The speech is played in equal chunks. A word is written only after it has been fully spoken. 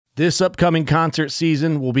This upcoming concert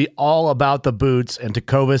season will be all about the boots, and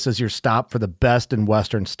Tecovas is your stop for the best in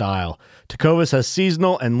Western style. Tecovas has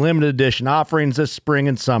seasonal and limited edition offerings this spring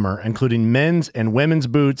and summer, including men's and women's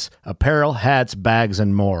boots, apparel, hats, bags,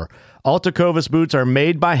 and more. All Tecovas boots are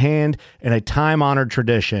made by hand in a time-honored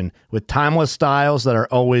tradition with timeless styles that are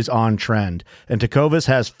always on trend. And Tecovas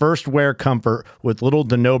has first wear comfort with little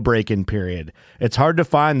to no break-in period. It's hard to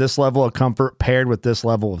find this level of comfort paired with this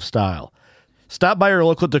level of style. Stop by your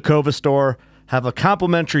local Tecovas store, have a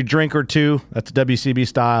complimentary drink or two, that's WCB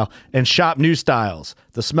style, and shop new styles.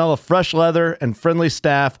 The smell of fresh leather and friendly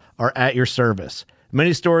staff are at your service.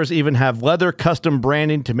 Many stores even have leather custom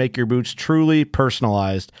branding to make your boots truly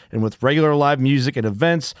personalized. And with regular live music and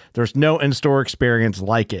events, there's no in-store experience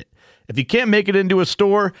like it. If you can't make it into a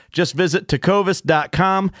store, just visit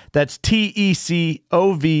tecovas.com. That's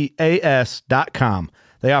TECOVAS.com.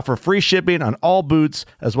 They offer free shipping on all boots,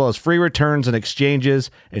 as well as free returns and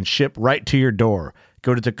exchanges, and ship right to your door.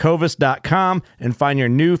 Go to tecovas.com and find your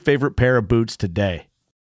new favorite pair of boots today.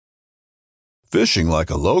 Fishing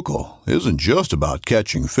like a local isn't just about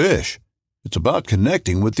catching fish. It's about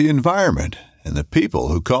connecting with the environment and the people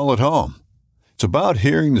who call it home. It's about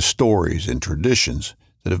hearing the stories and traditions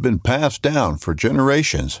that have been passed down for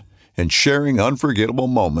generations and sharing unforgettable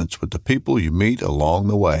moments with the people you meet along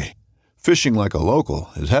the way. Fishing like a local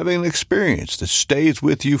is having an experience that stays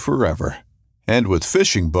with you forever. And with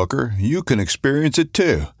Fishing Booker, you can experience it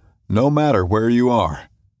too, no matter where you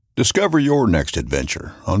are. Discover your next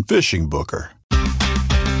adventure on Fishing Booker.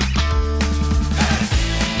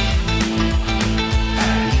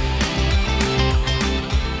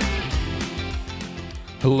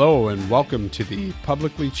 Hello and welcome to the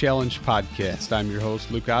Publicly Challenged Podcast. I'm your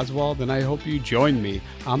host, Luke Oswald, and I hope you join me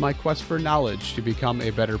on my quest for knowledge to become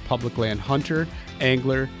a better public land hunter,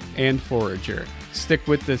 angler, and forager. Stick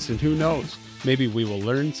with this and who knows, maybe we will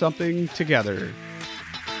learn something together.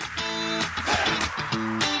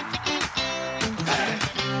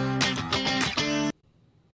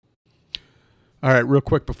 All right, real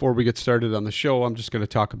quick before we get started on the show, I'm just going to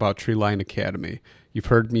talk about Treeline Academy. You've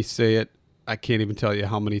heard me say it. I can't even tell you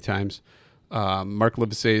how many times. Mark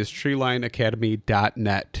Livesay is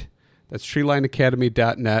treelineacademy.net. That's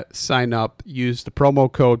treelineacademy.net. Sign up. Use the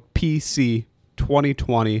promo code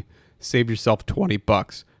PC2020. Save yourself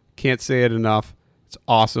 $20. Can't say it enough. It's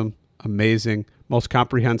awesome. Amazing. Most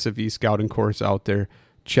comprehensive e-scouting course out there.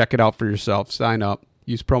 Check it out for yourself. Sign up.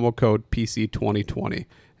 Use promo code PC2020.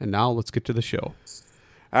 And now let's get to the show.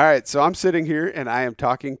 All right, so I'm sitting here and I am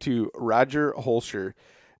talking to Roger Holscher.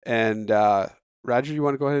 And Roger, you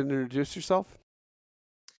want to go ahead and introduce yourself?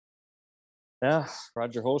 Yeah,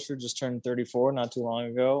 Roger Holscher, just turned 34 not too long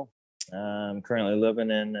ago. I'm currently living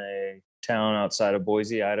in a town outside of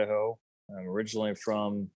Boise, Idaho. I'm originally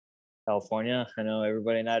from California. I know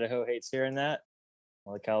everybody in Idaho hates hearing that.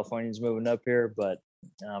 All the Californians moving up here, but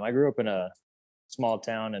I grew up in a small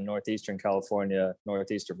town in northeastern California,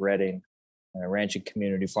 northeast of Redding, in a ranching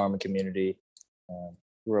community, farming community.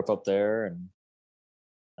 Grew up there and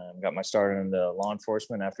got my start into law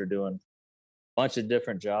enforcement after doing a bunch of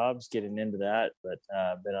different jobs, getting into that. But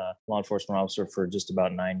I've been a law enforcement officer for just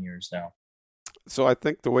about 9 years now. So I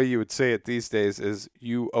think the way you would say it these days is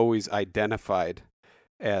you always identified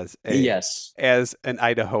as an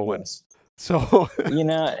Idahoan. Yes. So,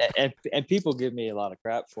 and people give me a lot of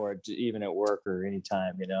crap for it, even at work or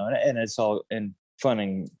anytime, and it's all in fun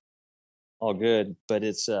and all good. But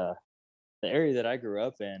it's the area that I grew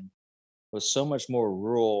up in was so much more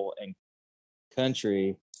rural and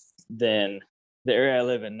country than the area I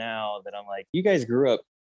live in now, that I'm like, you guys grew up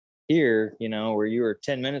here, where you were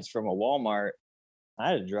 10 minutes from a Walmart.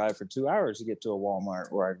 I had to drive for 2 hours to get to a Walmart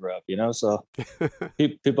where I grew up, so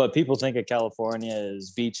people think of California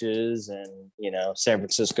as beaches and, San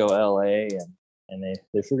Francisco, LA, and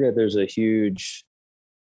they forget there's a huge,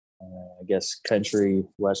 country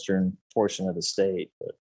western portion of the state.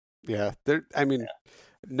 But yeah,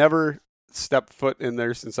 never stepped foot in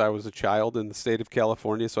there since I was a child in the state of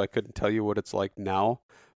California, so I couldn't tell you what it's like now.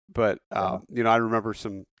 But I remember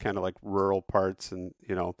some kind of like rural parts, and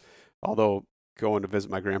although going to visit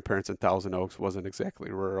my grandparents in Thousand Oaks wasn't exactly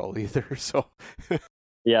rural either. So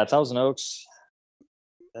yeah, Thousand Oaks,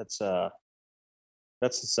 that's in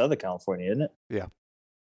Southern California, isn't it? Yeah.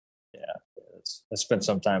 I spent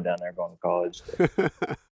some time down there going to college.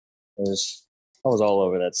 I was all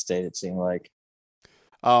over that state, it seemed like.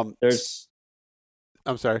 I'm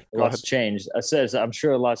sorry. Lots changed. I said, I'm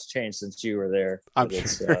sure a lot's changed since you were there. I'm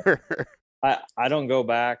sure. I don't go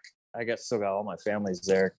back. I still got all my family's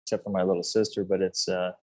there except for my little sister, but it's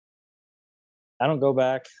I don't go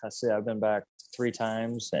back. I say I've been back 3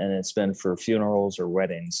 times, and it's been for funerals or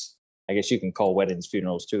weddings. I guess you can call weddings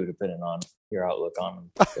funerals too, depending on your outlook on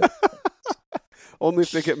them. Only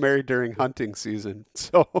if they get married during hunting season.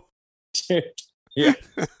 So, yeah,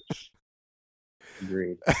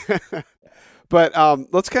 agreed. But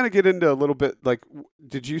let's kind of get into a little bit. Like,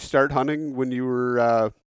 did you start hunting when you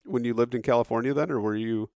were when you lived in California then, or were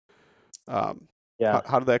you? Yeah.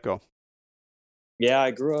 How did that go? Yeah,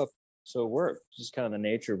 I grew up. So we're just kind of the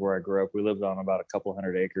nature of where I grew up. We lived on about a couple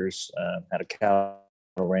hundred acres, had a cattle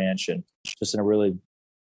ranch, and just in a really,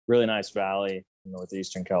 really nice valley in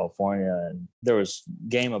northeastern California. And there was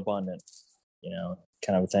game abundant,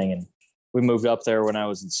 kind of a thing. And we moved up there when I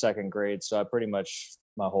was in 2nd grade. So I pretty much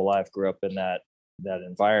my whole life grew up in that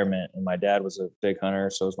environment. And my dad was a big hunter.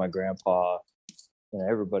 So was my grandpa.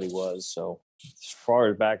 Everybody was. So as far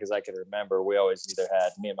as back as I can remember, we always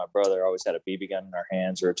me and my brother always had a BB gun in our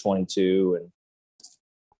hands or a 22. And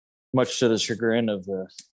much to the chagrin of the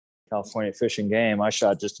California fishing game, I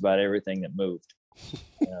shot just about everything that moved.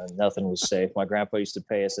 Nothing was safe. My grandpa used to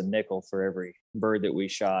pay us a nickel for every bird that we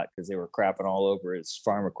shot because they were crapping all over his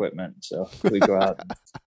farm equipment. So we'd go out and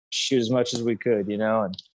shoot as much as we could,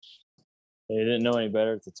 and they didn't know any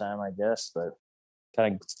better at the time, I guess, but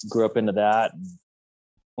kind of grew up into that and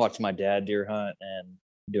watched my dad deer hunt and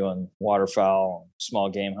doing waterfowl, small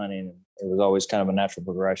game hunting. It was always kind of a natural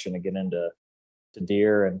progression to get into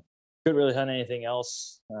deer, and couldn't really hunt anything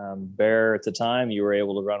else. Bear at the time, you were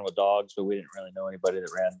able to run with dogs, but we didn't really know anybody that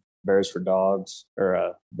ran bears for dogs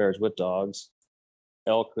or bears with dogs.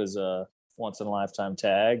 Elk was a once in a lifetime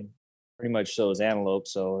tag, pretty much so was antelope.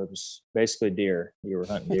 So it was basically deer. You were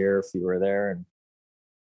hunting deer if you were there, and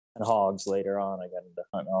hogs later on. I got into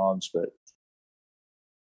hunting hogs, but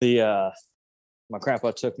my grandpa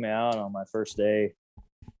took me out on my first day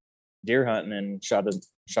deer hunting and shot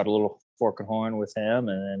a little fork and horn with him,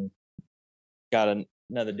 and then got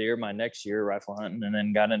another deer my next year rifle hunting, and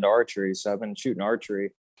then got into archery. So I've been shooting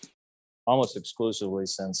archery almost exclusively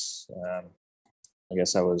since I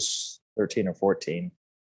guess I was 13 or 14,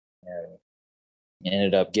 and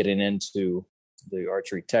ended up getting into the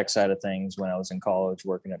archery tech side of things when I was in college,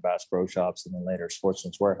 working at Bass Pro Shops and then later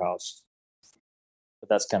Sportsman's Warehouse. But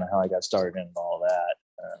that's kind of how I got started in all that.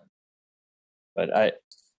 But I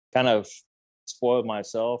kind of spoiled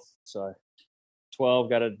myself. So 12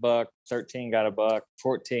 got a buck, 13 got a buck,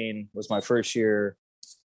 14 was my first year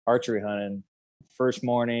archery hunting. First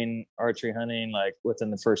morning archery hunting, like within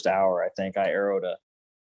the first hour, I think I arrowed a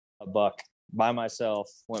buck by myself,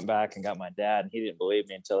 went back and got my dad, and he didn't believe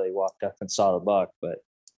me until he walked up and saw the buck. But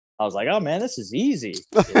I was like, oh man, this is easy.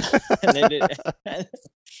 and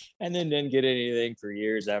then didn't get anything for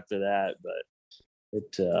years after that. But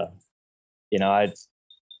it, I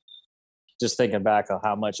just thinking back on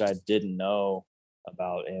how much I didn't know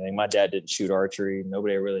about anything. My dad didn't shoot archery.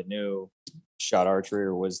 Nobody really knew shot archery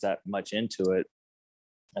or was that much into it.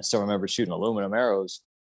 I still remember shooting aluminum arrows,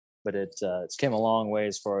 but it's came a long way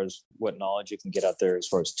as far as what knowledge you can get out there as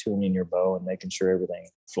far as tuning your bow and making sure everything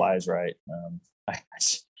flies right.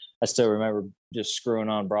 I still remember just screwing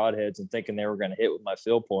on broadheads and thinking they were going to hit with my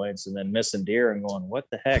field points and then missing deer and going, what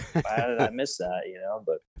the heck? Why did I miss that?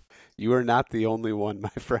 But you are not the only one, my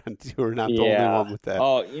friend. You are not the only one with that.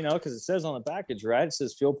 Oh, because it says on the package, right? It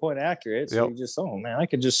says field point accurate. So you just, oh man, I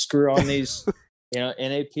could just screw on these,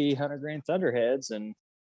 NAP 100 grain Thunderheads, and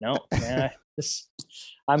no, man,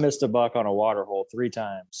 I missed a buck on a water hole 3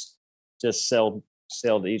 times. Just sailed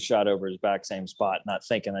each shot over his back, same spot, not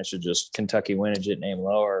thinking I should just Kentucky wintage it and aim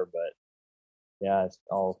lower. But yeah, it's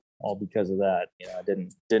all because of that. I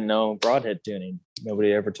didn't know broadhead tuning.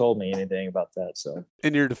 Nobody ever told me anything about that. So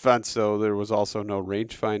in your defense, though, there was also no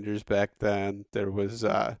rangefinders back then. There was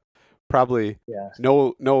probably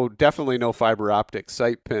definitely no fiber optic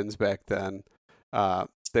sight pins back then.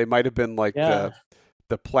 They might have been like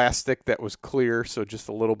the plastic that was clear, so just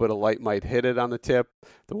a little bit of light might hit it on the tip.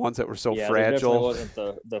 The ones that were so fragile. There definitely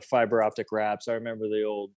wasn't the fiber optic wraps. I remember the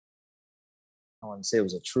old, I want to say it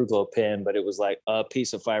was a TrueGlow pin, but it was like a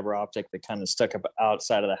piece of fiber optic that kind of stuck up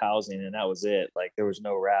outside of the housing, and that was it. Like there was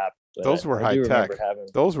no wrap. Those were high tech.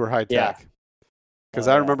 Those were high tech. Because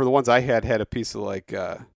I remember the ones I had a piece of like,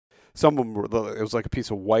 some of them were, it was like a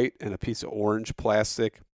piece of white and a piece of orange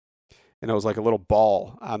plastic. And it was like a little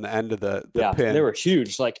ball on the end of the pin. They were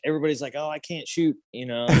huge. Like everybody's like, oh, I can't shoot, the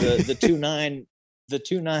 2.9, the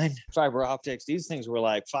 2.9 fiber optics. These things were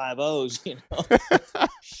like 5.0s,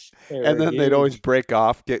 And then they'd always break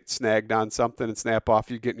off, get snagged on something and snap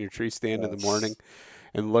off. You get in your tree stand in the morning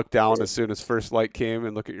and look down as soon as first light came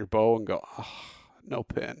and look at your bow and go, oh, no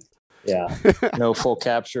pin. Yeah, no full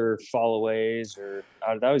capture followaways, or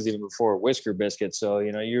that was even before whisker biscuits. So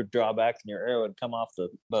you draw back and your arrow would come off the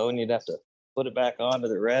bow, and you'd have to put it back onto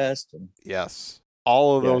the rest. And Yes.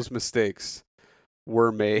 All of yeah, those mistakes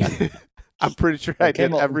were made. I'm pretty sure I it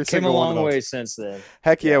did every came a single one of long those. way since then.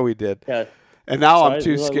 Heck yeah, we did. Yeah. And now So I'm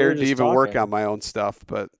too we were scared to just even work talking. on my own stuff,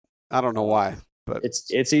 but I don't know why. But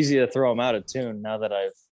It's easy to throw them out of tune now that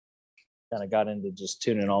I've kind of got into just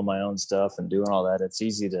tuning all my own stuff and doing all that. It's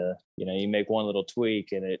easy to, you make one little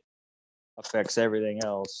tweak and it affects everything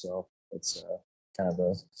else. So it's kind of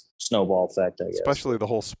a snowball effect, I guess. especially the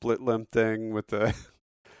whole split limb thing with the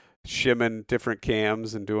shimming different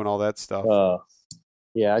cams and doing all that stuff.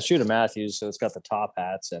 Yeah, I shoot a Matthews, so it's got the top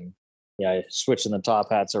hats, and yeah, switching the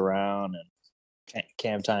top hats around and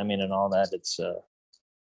cam timing and all that. It's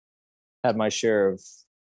had my share of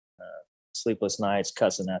sleepless nights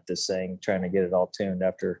cussing at this thing, trying to get it all tuned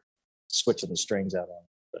after switching the strings out on it.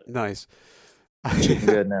 But Nice. shooting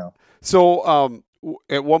good now. So,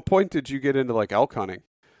 at one point, did you get into like elk hunting?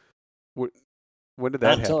 When did that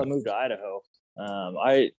Not until I happen? moved to Idaho.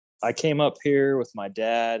 I came up here with my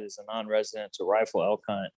dad as a non-resident to rifle elk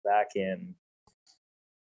hunt back in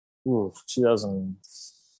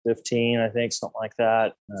 2015, I think, something like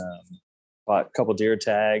that. Bought a couple deer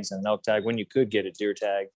tags and an elk tag when you could get a deer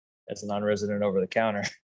tag as a non-resident over the counter.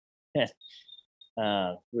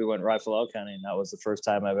 We went rifle elk hunting. That was the first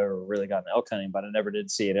time I've ever really gotten elk hunting, but I never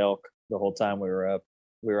did see an elk the whole time we were up.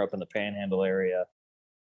 We were up in the Panhandle area,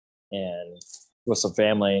 and with some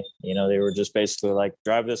family, they were just basically like,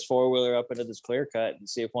 drive this 4-wheeler up into this clear cut and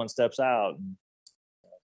see if one steps out. And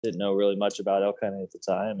didn't know really much about elk hunting at the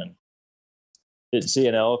time, and didn't see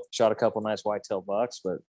an elk. Shot a couple nice whitetail bucks,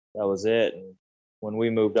 but that was it. And when we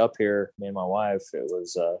moved up here, me and my wife, it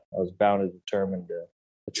was I was bound and determined to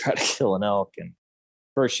try to kill an elk. And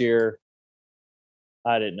first year,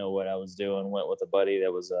 I didn't know what I was doing. Went with a buddy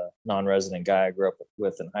that was a non-resident guy I grew up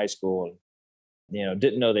with in high school, and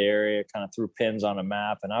didn't know the area. Kind of threw pins on a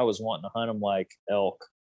map, and I was wanting to hunt them like elk,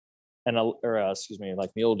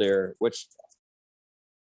 like mule deer, which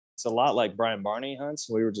it's a lot like Brian Barney hunts.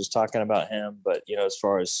 We were just talking about him, but as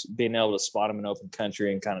far as being able to spot him in open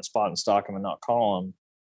country and kind of spot and stalk him and not call him,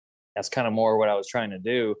 that's kind of more what I was trying to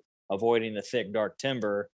do, avoiding the thick dark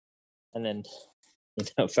timber. And then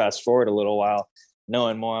fast forward a little while,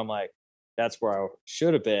 knowing more, I'm like, that's where I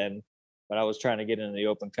should have been, but I was trying to get into the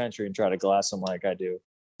open country and try to glass them like I do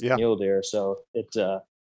mule deer. So that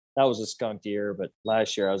was a skunk year, but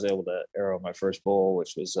last year I was able to arrow my first bull,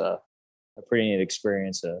 which was a pretty neat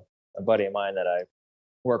experience. A buddy of mine that I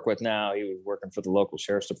work with now, he was working for the local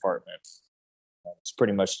sheriff's department. Was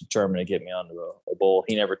pretty much determined to get me onto a bull.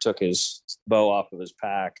 He never took his bow off of his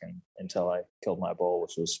pack until I killed my bull,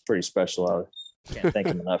 which was pretty special. I can't thank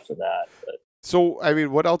him enough for that. But So, I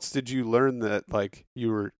mean, what else did you learn that like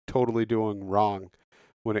you were totally doing wrong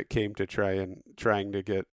when it came to trying to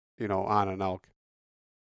get, on an elk?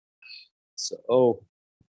 So,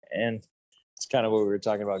 and it's kind of what we were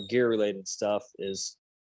talking about, gear related stuff. Is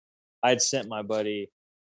I'd sent my buddy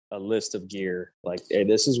a list of gear, like, hey,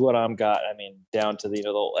 this is what I'm got. I mean, down to the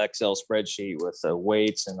little Excel spreadsheet with the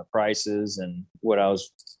weights and the prices and what I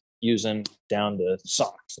was using, down to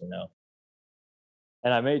socks,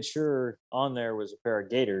 And I made sure on there was a pair of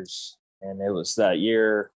gaiters, and it was that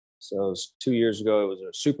year. So it was 2 years ago. It was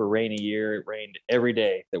a super rainy year. It rained every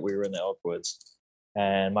day that we were in the elk woods.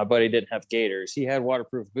 And my buddy didn't have gaiters. He had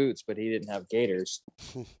waterproof boots, but he didn't have gaiters.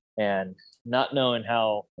 And not knowing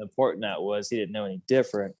how important that was, he didn't know any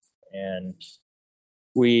different. And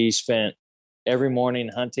we spent every morning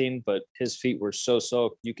hunting, but his feet were so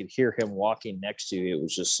soaked, you could hear him walking next to you. It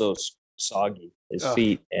was just so soggy, his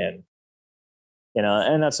feet. And,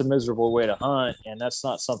 and that's a miserable way to hunt. And that's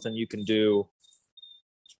not something you can do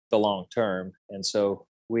the long term. And so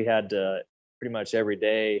we had to pretty much every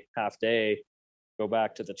day, half day, go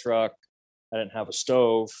back to the truck. I didn't have a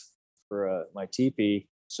stove for my teepee,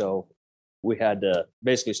 so we had to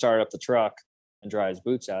basically start up the truck and dry his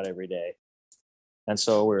boots out every day. And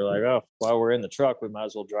so we were like, oh, while we're in the truck, we might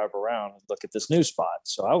as well drive around and look at this new spot.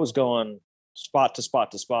 So I was going spot to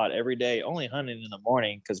spot to spot every day, only hunting in the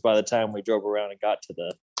morning, because by the time we drove around and got to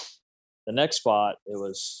the next spot, it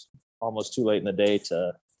was almost too late in the day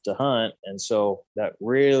to hunt. And so that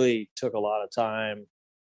really took a lot of time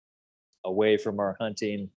away from our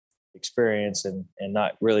hunting experience and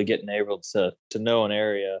not really getting able to know an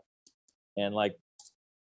area. And like,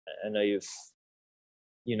 I know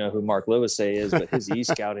you know who Mark Livesay is, but his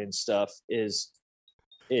e-scouting stuff is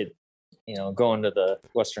it, going to the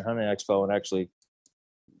Western Hunting Expo and actually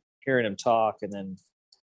hearing him talk, and then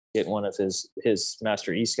get one of his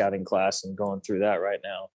master e-scouting class and going through that right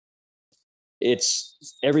now.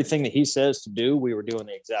 it's everything that he says to do, we were doing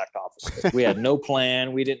the exact opposite. We had no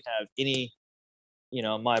plan. We didn't have any,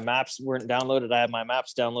 my maps weren't downloaded. I had my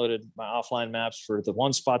maps downloaded, my offline maps for the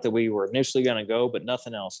one spot that we were initially going to go, but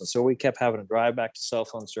nothing else. And so we kept having to drive back to cell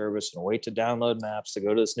phone service and wait to download maps to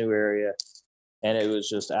go to this new area. And it was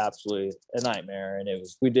just absolutely a nightmare. And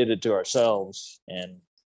we did it to ourselves. And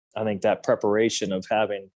I think that preparation of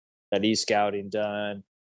having that e-scouting done,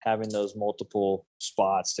 having those multiple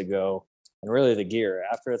spots to go, and really the gear.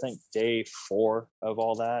 After I think day 4 of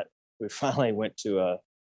all that, we finally went to a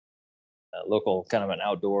local kind of an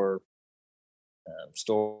outdoor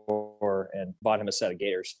store and bought him a set of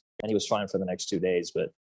gaiters, and he was fine for the next 2 days.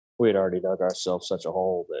 But we had already dug ourselves such a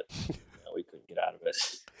hole that we couldn't get out of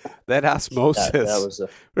it. That osmosis that was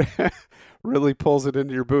really pulls it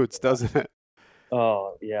into your boots, doesn't it?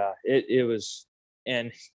 Oh yeah, it was,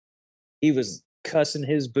 and he was cussing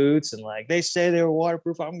his boots and like, they say they were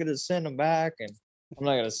waterproof, I'm going to send them back. And I'm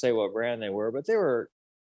not going to say what brand they were, but they were,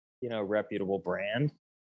 reputable brand.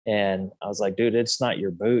 And I was like, dude, it's not your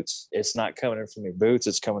boots. It's not coming in from your boots.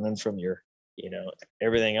 It's coming in from your,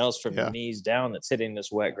 everything else from your knees down that's hitting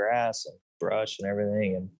this wet grass and brush and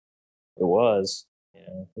everything. And it was,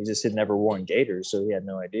 he just had never worn gaiters. So he had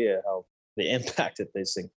no idea how the impact that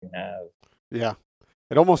this thing can have. Yeah.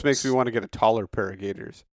 It almost makes me want to get a taller pair of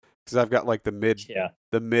gaiters. Because I've got like the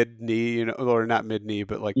mid knee, or not mid knee,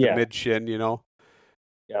 but like the mid shin,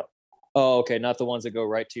 Yeah. Oh, okay. Not the ones that go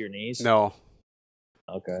right to your knees. No.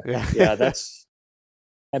 Okay. Yeah.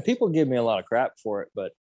 And people give me a lot of crap for it,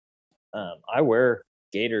 but I wear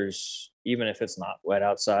gaiters even if it's not wet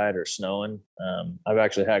outside or snowing. I've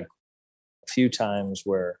actually had a few times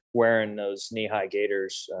where wearing those knee-high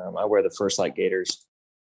gaiters, I wear the First Light gaiters,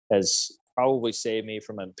 has probably saved me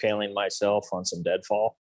from impaling myself on some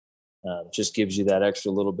deadfall. Just gives you that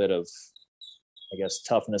extra little bit of, I guess,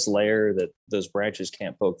 toughness layer that those branches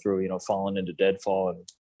can't poke through, falling into deadfall and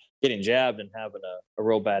getting jabbed and having a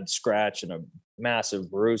real bad scratch and a massive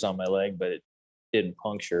bruise on my leg, but it didn't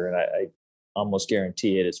puncture. And I almost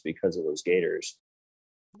guarantee it's because of those gaiters.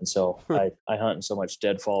 And so I hunt in so much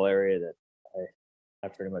deadfall area that I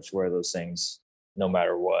pretty much wear those things no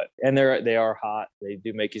matter what. And they are hot. They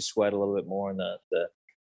do make you sweat a little bit more in the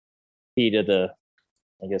heat of the,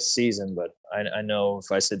 I guess, season. But I know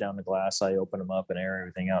if I sit down the glass, I open them up and air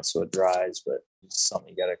everything out so it dries. But it's something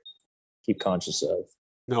you got to keep conscious of.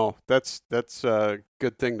 No, that's a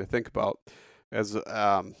good thing to think about. As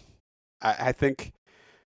I think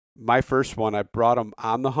my first one, I brought them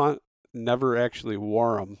on the hunt, never actually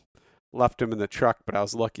wore them, left them in the truck, but I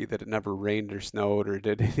was lucky that it never rained or snowed or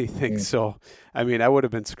did anything. So, I mean, I would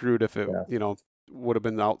have been screwed if it, would have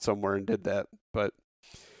been out somewhere and did that. But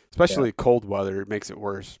especially cold weather, it makes it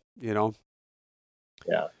worse, Yeah.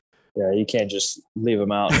 Yeah, you can't just leave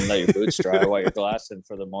them out and let your boots dry while you're glassing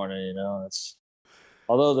for the morning, It's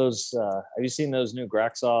although those have you seen those new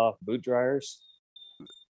Graxaw boot dryers?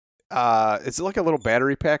 It's like a little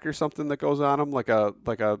battery pack or something that goes on them, like a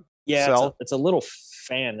cell. It's a little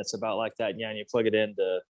fan that's about like that. Yeah, and you plug it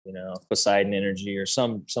into Poseidon Energy or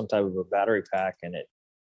some type of a battery pack, and it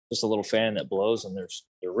just a little fan that blows, and they're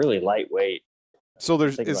really lightweight. So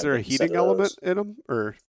is there a heating element in them,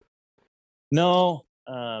 or no?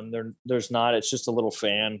 There's not. It's just a little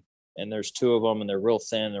fan, and there's 2 of them, and they're real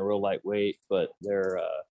thin, they're real lightweight, but they're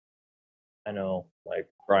I know like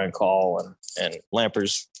Brian Call and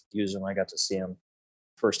Lampers use them. I got to see them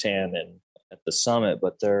firsthand and at the summit,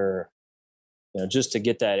 but they're just to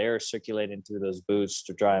get that air circulating through those boots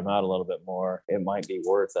to dry them out a little bit more. It might be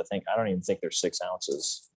worth, I don't even think they're 6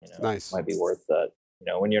 ounces. Nice. It might be worth that.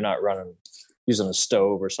 When you're not using a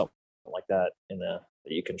stove or something like that that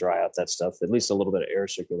you can dry out that stuff. At least a little bit of air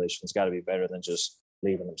circulation has got to be better than just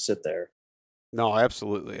leaving them sit there. No,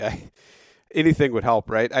 absolutely. Anything would help,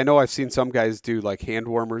 right? I know I've seen some guys do like hand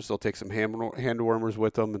warmers. They'll take some hand warmers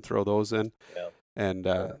with them and throw those in. Yeah. And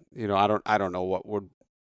I don't know what would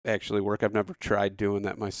actually work. I've never tried doing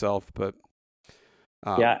that myself, but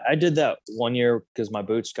I did that one year because my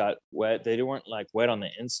boots got wet. They weren't like wet on the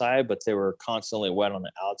inside, but they were constantly wet on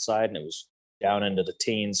the outside, and it was down into the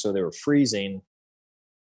teens, so they were freezing.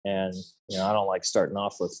 And I don't like starting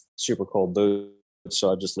off with super cold boots,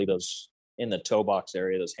 so I just leave those in the toe box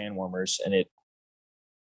area, those hand warmers, and I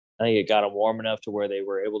think it got them warm enough to where they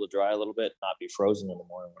were able to dry a little bit, not be frozen in the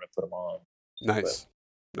morning when I put them on. Nice.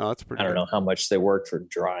 No, that's pretty. I don't know how much they worked for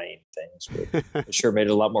drying things, but it sure made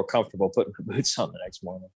it a lot more comfortable putting the boots on the next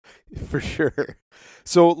morning. For sure.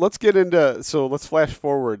 So let's flash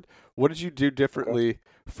forward. What did you do differently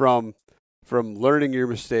from learning your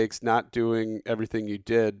mistakes, not doing everything you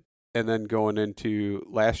did, and then going into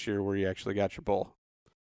last year where you actually got your bull?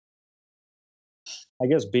 I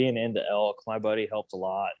guess being into elk, my buddy helped a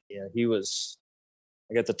lot. He was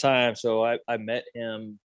like at the time. So I met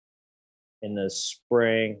him in the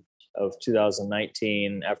spring of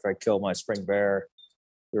 2019 after I killed my spring bear.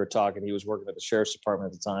 We were talking. He was working at the sheriff's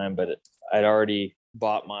department at the time, but I'd already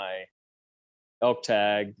bought my elk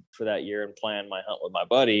tag for that year and planned my hunt with my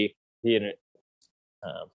buddy. He and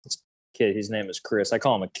this kid, his name is Chris. I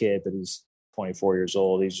call him a kid, but he's 24 years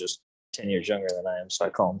old. He's just 10 years younger than I am, so I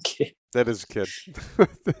call him kid. That is a kid.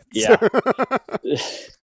 Yeah.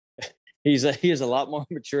 He is a lot more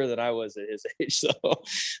mature than I was at his age, so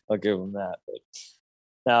I'll give him that. But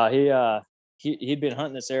no, he'd been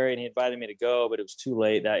hunting this area and he invited me to go, but it was too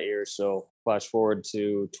late that year. So flash forward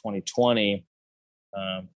to 2020,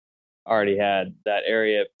 already had that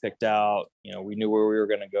area picked out. We knew where we were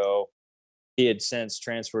going to go. He had since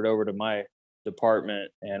transferred over to my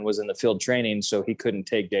department and was in the field training, so he couldn't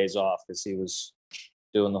take days off because he was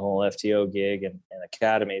doing the whole FTO gig and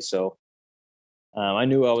academy. So I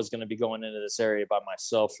knew I was going to be going into this area by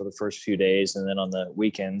myself for the first few days. And then on the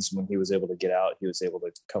weekends, when he was able to get out, he was able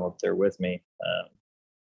to come up there with me.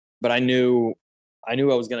 But I knew I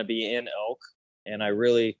was going to be in elk, and I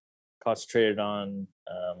really concentrated on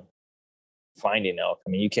finding elk. I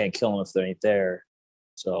mean, you can't kill them if they ain't there.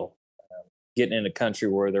 So getting in a country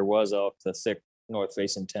where there was elk, the thick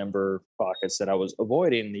north-facing timber pockets that I was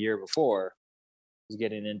avoiding the year before, was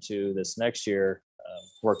getting into this next year.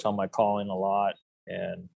 Worked on my calling a lot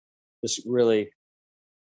and just really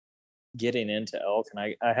getting into elk.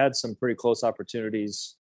 And I had some pretty close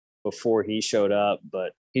opportunities before he showed up,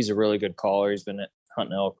 but he's a really good caller. He's been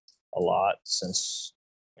hunting elk a lot since,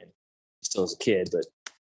 he still is a kid, but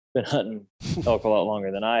been hunting elk a lot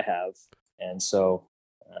longer than I have. And so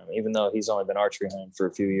even though he's only been archery hunting for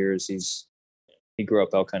a few years, he grew up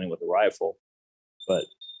elk hunting with a rifle, but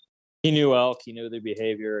he knew elk, he knew the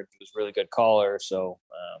behavior, and he was a really good caller. So,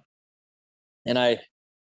 and I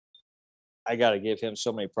got to give him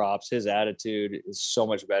so many props. His attitude is so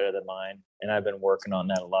much better than mine, and I've been working on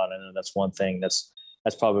that a lot. And that's one thing that's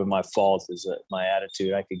probably my fault, is that my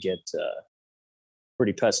attitude. I could get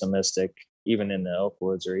pretty pessimistic, even in the elk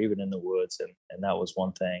woods or even in the woods, and that was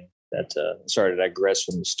one thing that sorry to digress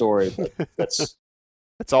from the story, but that's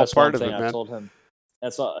all part of it, man. I told him.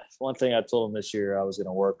 That's one thing I told him this year I was going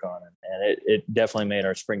to work on, and it definitely made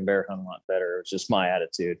our spring bear hunt a lot better. It was just my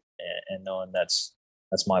attitude and knowing that's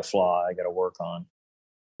my flaw I got to work on.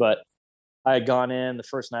 But I had gone in the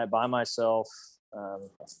first night by myself, a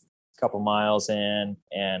couple miles in,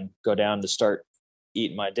 and go down to start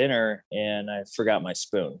eating my dinner, and I forgot my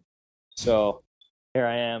spoon. So here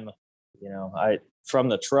I am, from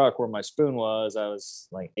the truck where my spoon was, I was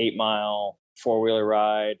like 8-mile 4-wheeler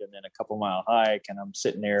ride and then a couple-mile hike, and I'm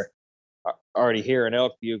sitting there already hearing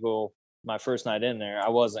elk bugle. My first night in there, I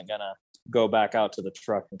wasn't gonna go back out to the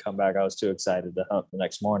truck and come back. I was too excited to hunt the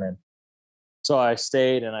next morning, so I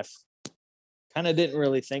stayed, and I kind of didn't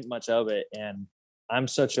really think much of it. And I'm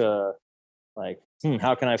such a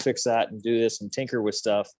how can I fix that and do this and tinker with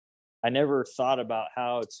stuff? I never thought about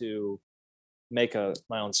how to make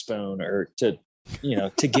my own spoon or to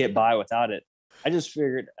get by without it. I just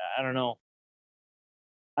figured, I don't know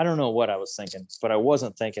what I was thinking, but I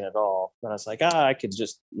wasn't thinking at all. Then I was like, I could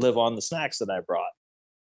just live on the snacks that I brought.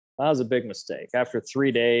 That was a big mistake. After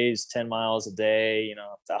 3 days, 10 miles a day,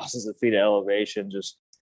 thousands of feet of elevation, just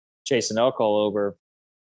chasing elk all over,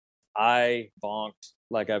 I bonked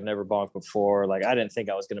like I've never bonked before. Like, I didn't think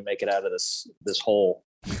I was going to make it out of this hole.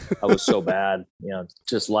 I was so bad,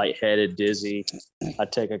 just lightheaded, dizzy.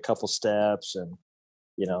 I'd take a couple steps and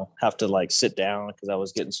have to sit down because I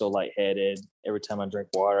was getting so lightheaded. Every time I drink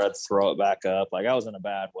water, I'd throw it back up. Like, I was in a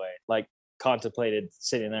bad way. Contemplated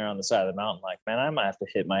sitting there on the side of the mountain, like, man, I might have to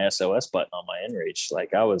hit my SOS button on my inReach.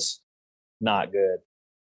 Like, I was not good.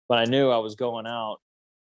 But I knew I was going out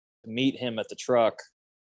to meet him at the truck,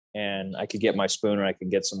 and I could get my spoon and I could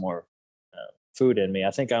get some more food in me.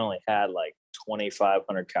 I think I only had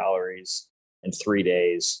 2,500 calories in 3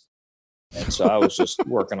 days. And so I was just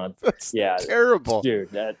working on, terrible, dude.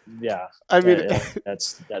 That's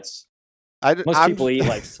most people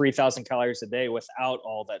eat 3,000 calories a day without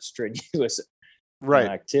all that strenuous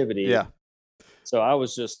activity. Yeah. So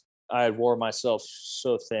I had wore myself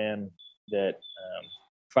so thin that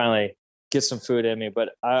finally get some food in me. But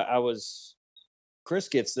Chris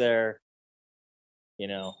gets there,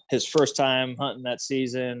 his first time hunting that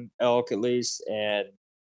season, elk at least, and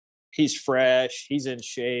he's fresh, he's in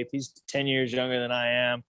shape, he's 10 years younger than I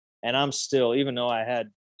am, and I'm still, even though I had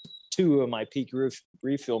 2 of my peak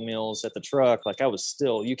refill meals at the truck, I was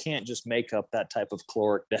still, you can't just make up that type of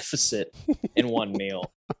caloric deficit in one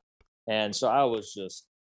meal. And so I was just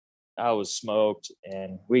I was smoked,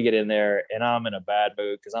 and we get in there, and I'm in a bad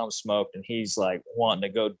mood because I'm smoked, and he's like wanting to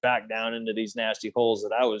go back down into these nasty holes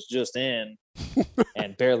that I was just in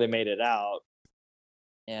and barely made it out.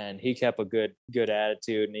 And he kept a good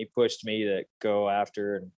attitude, and he pushed me to go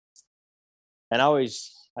after. And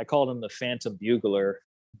I called him the Phantom Bugler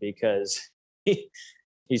because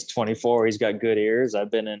he's 24. He's got good ears. I've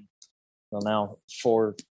been in, well, now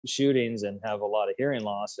 4 shootings and have a lot of hearing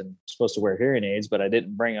loss and supposed to wear hearing aids, but I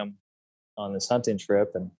didn't bring them on this hunting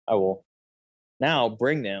trip, and I will now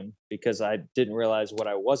bring them because I didn't realize what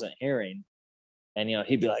I wasn't hearing. And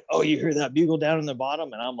he'd be like, "Oh, you hear that bugle down in the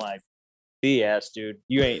bottom?" And I'm like, "BS, dude.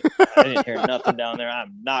 I didn't hear nothing down there.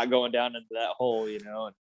 I'm not going down into that hole."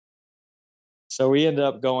 And so we ended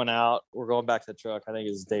up going out. We're going back to the truck. I think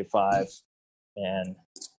it was day 5, and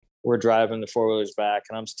we're driving the 4-wheelers back,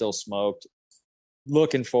 and I'm still smoked.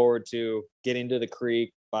 Looking forward to getting to the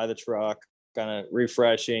creek by the truck, kind of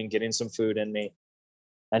refreshing, getting some food in me.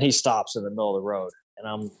 And he stops in the middle of the road, and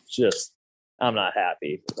I'm not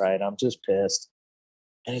happy, right? I'm just pissed.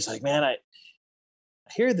 And he's like, "Man, I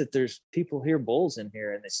hear that there's people hear bulls in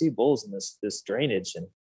here, and they see bulls in this drainage." And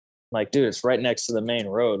I'm like, "Dude, it's right next to the main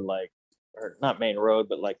road, like, or not main road,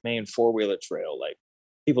 but like main 4-wheeler trail. Like,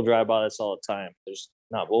 people drive by this all the time. There's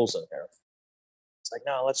not bulls in here." It's like,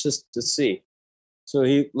 "No, let's just see." So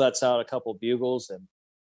he lets out a couple bugles, and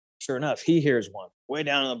sure enough, he hears one way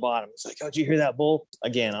down on the bottom. It's like, "Oh, did you hear that bull?"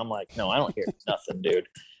 Again, I'm like, "No, I don't hear nothing, dude."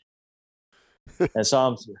 And so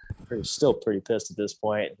I'm still pretty pissed at this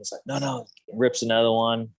point. And he's like, "No." He rips another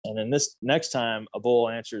one. And then this next time, a bull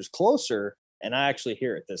answers closer, and I actually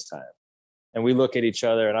hear it this time. And we look at each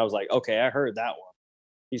other, and I was like, "Okay, I heard that one.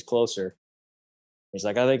 He's closer." He's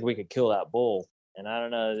like, "I think we could kill that bull." And I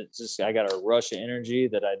don't know, it's just I got a rush of energy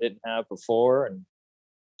that I didn't have before. And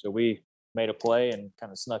so we made a play and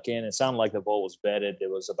kind of snuck in. It sounded like the bull was bedded. It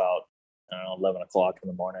was about, I don't know, 11 o'clock in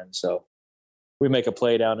the morning. So we make a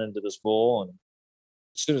play down into this bull. And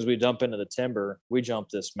as soon as we dump into the timber, we jump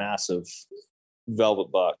this massive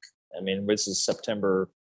velvet buck. I mean, this is September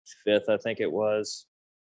 5th, I think it was.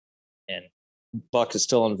 And buck is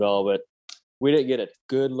still in velvet. We didn't get a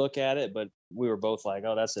good look at it, but we were both like,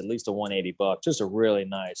 "Oh, that's at least a 180 buck. Just a really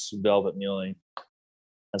nice velvet muley."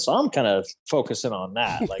 And so I'm kind of focusing on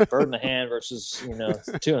that, like bird in the hand versus,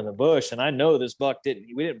 2 in the bush. And I know this buck we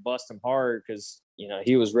didn't bust him hard because,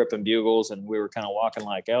 he was ripping bugles and we were kind of walking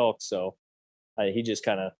like elk. So he just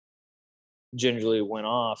kind of gingerly went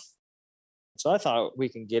off. So I thought we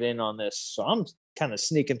can get in on this. So I'm kind of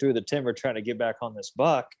sneaking through the timber trying to get back on this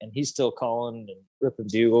buck, and he's still calling and ripping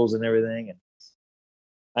bugles and everything. And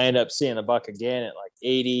I end up seeing the buck again at like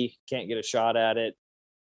 80, can't get a shot at it.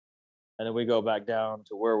 And then we go back down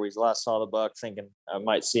to where we last saw the buck, thinking I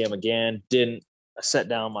might see him again. Didn't. I set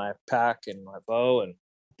down my pack and my bow and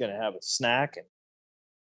gonna have a snack. And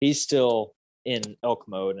he's still in elk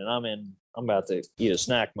mode, and I'm about to eat a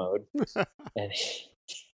snack mode. And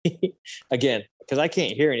again, because I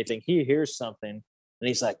can't hear anything, he hears something, and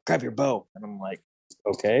he's like, "Grab your bow." And I'm like,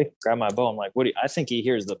 "Okay." Grab my bow. I'm like, "What do you?" I think he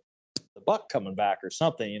hears the buck coming back or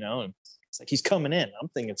something, and it's like he's coming in. I'm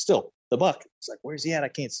thinking still the buck. It's like, "Where's he at? I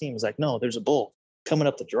can't see him." He's like, "No, there's a bull coming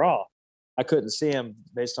up the draw." I couldn't see him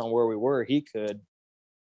based on where we were. He could.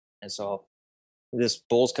 And so this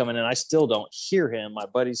bull's coming in. I still don't hear him. My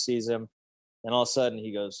buddy sees him, and all of a sudden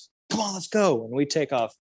he goes, "Come on, let's go." And we take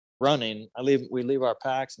off running. We leave our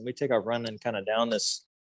packs and we take off running kind of down this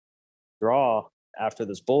draw after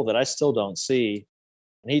this bull that I still don't see.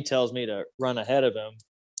 And he tells me to run ahead of him.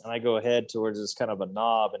 And I go ahead towards this kind of a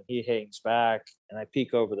knob, and he hangs back, and I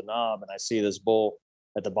peek over the knob, and I see this bull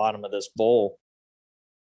at the bottom of this bowl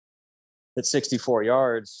at 64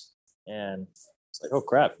 yards. And it's like, "Oh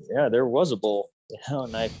crap. Yeah, there was a bull,"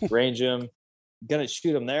 and I range him, gonna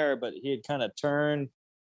shoot him there, but he had kind of turned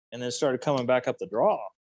and then started coming back up the draw.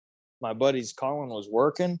 My buddy's calling was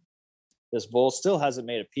working. This bull still hasn't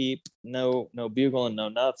made a peep. No bugling, no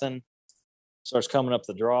nothing. Starts coming up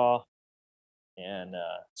the draw. And as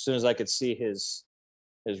soon as I could see his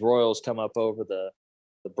royals come up over the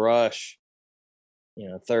brush,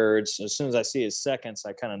 thirds. As soon as I see his seconds,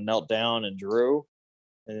 I kind of knelt down and drew,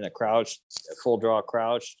 and then I crouched, full draw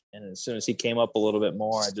crouched. And as soon as he came up a little bit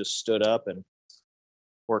more, I just stood up and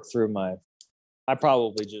worked through I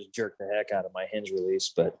probably just jerked the heck out of my hinge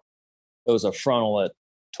release, but it was a frontal at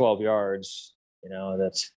 12 yards.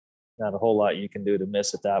 That's not a whole lot you can do to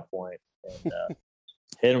miss at that point. And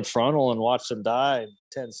hit him frontal and watched him die in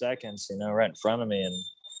 10 seconds, right in front of me. And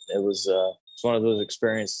it was it's one of those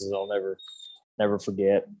experiences I'll never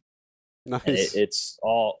forget. Nice.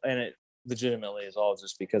 And it legitimately is all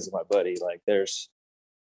just because of my buddy. Like there's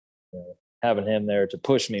having him there to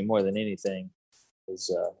push me more than anything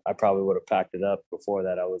is I probably would have packed it up before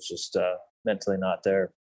that. I was just mentally not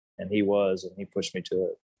there, and he was, and he pushed me to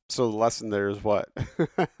it. So the lesson there is what?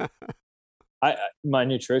 My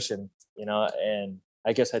nutrition, and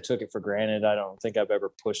I guess I took it for granted. I don't think I've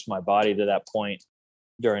ever pushed my body to that point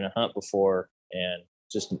during a hunt before, and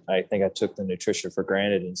I think I took the nutrition for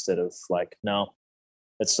granted instead of like, no,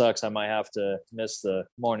 it sucks. I might have to miss the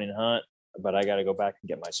morning hunt, but I got to go back and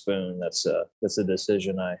get my spoon. That's a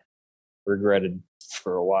decision I regretted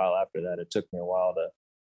for a while after that. It took me a while to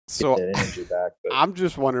get that energy back. But I'm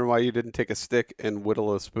just wondering why you didn't take a stick and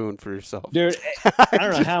whittle a spoon for yourself. Dude, I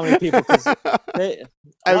don't know how many people, because a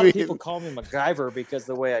lot of people call me MacGyver because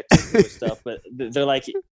the way I tinker with stuff, but they're like,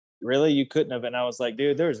 really? You couldn't have? And I was like,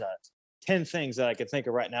 dude, there's 10 things that I could think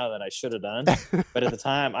of right now that I should have done. But at the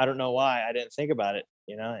time, I don't know why I didn't think about it.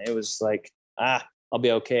 It was like, I'll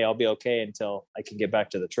be okay. I'll be okay until I can get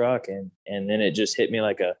back to the truck. And then it just hit me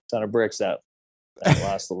like a ton of bricks that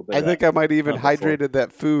last little bit. I think I might even hydrated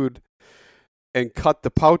that food and cut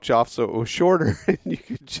the pouch off so it was shorter, and you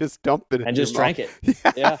could just dump it and just drank it.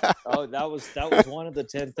 Yeah. Oh, that was one of the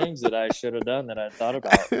 10 things that I should have done that I thought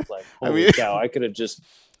about. It was like, holy cow, I could have just.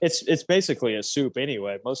 It's basically a soup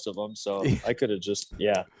anyway, most of them. So I could have just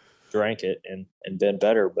drank it and been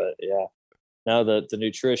better. But now the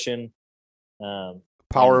nutrition,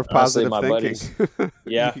 power of positive my thinking.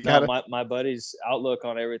 Buddies, my buddy's outlook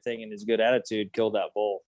on everything and his good attitude killed that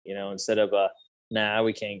bull. Instead of nah,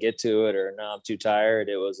 we can't get to it, or no, I'm too tired.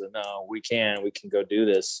 It was no, we can go do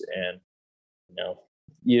this. And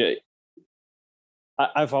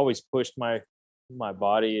I've always pushed my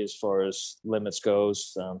body as far as limits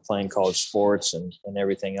goes, playing college sports and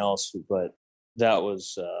everything else. But that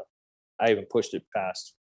was, I even pushed it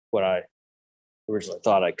past what I originally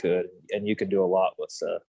thought I could. And you can do a lot with,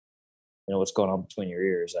 what's going on between your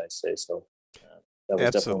ears, I say. So that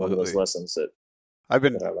was definitely one of those lessons that I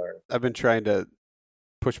learned. I've been trying to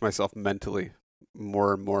push myself mentally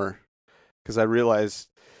more and more, because I realize,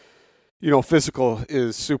 physical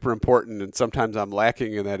is super important, and sometimes I'm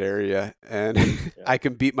lacking in that area, and I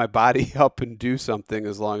can beat my body up and do something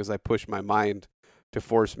as long as I push my mind to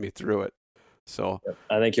force me through it. So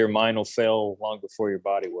I think your mind will fail long before your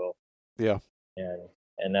body will. Yeah.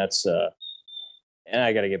 And that's, and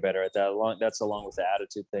I got to get better at that. That's along with the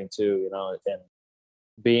attitude thing too, and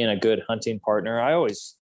being a good hunting partner.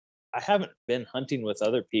 I haven't been hunting with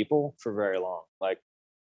other people for very long. Like,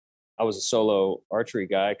 I was a solo archery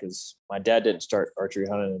guy because my dad didn't start archery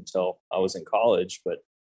hunting until I was in college, but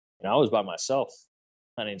I was by myself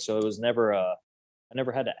hunting. So it was never I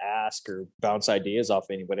never had to ask or bounce ideas off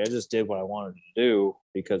anybody. I just did what I wanted to do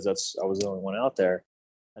because I was the only one out there.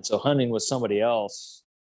 And so hunting with somebody else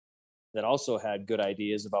that also had good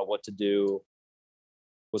ideas about what to do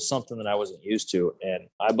was something that I wasn't used to. And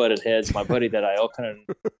I butted heads. My buddy that I elk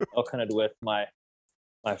hunted with my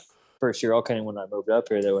first year elk hunting when I moved up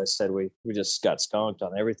here, they always said we just got skunked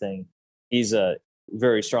on everything. He's a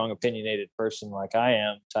very strong, opinionated person like I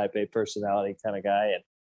am, type A personality kind of guy.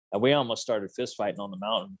 And we almost started fist fighting on the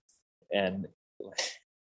mountain. And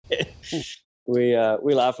we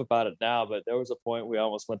laugh about it now, but there was a point we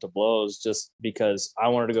almost went to blows just because I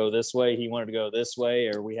wanted to go this way, he wanted to go this way,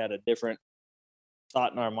 or we had a different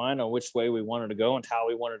thought in our mind on which way we wanted to go and how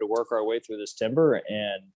we wanted to work our way through this timber.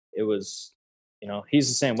 And it was, he's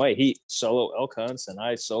the same way. He solo elk hunts and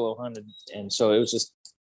I solo hunted. And so it was just,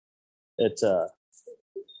 I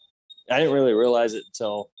didn't really realize it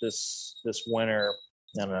until this winter.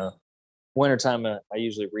 I don't know. Wintertime, I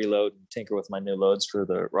usually reload and tinker with my new loads for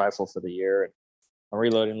the rifle for the year. And I'm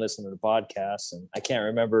reloading, listening to the podcasts, and I can't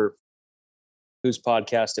remember whose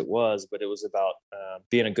podcast it was, but it was about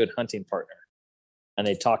being a good hunting partner. And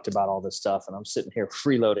they talked about all this stuff, and I'm sitting here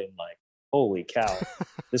freeloading like, holy cow,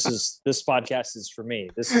 this podcast is for me.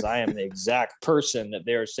 I am the exact person that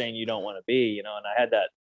they're saying you don't want to be, and I had that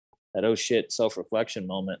oh shit self-reflection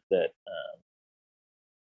moment that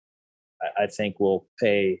I think will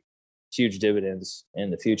pay huge dividends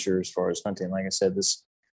in the future as far as hunting. Like I said, this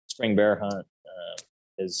spring bear hunt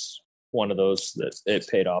is one of those that it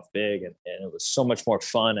paid off big, and it was so much more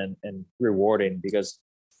fun and rewarding because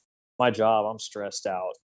my job, I'm stressed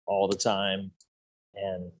out all the time,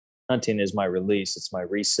 and hunting is my release. It's my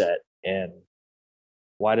reset. And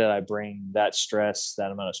why did I bring that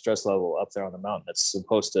amount of stress level up there on the mountain that's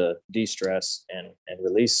supposed to de-stress and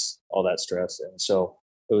release all that stress? And so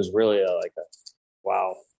it was really like a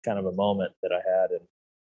wow kind of a moment that I had. And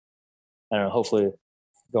I don't know, hopefully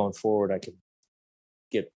going forward, I can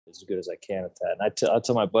get as good as I can at that. And I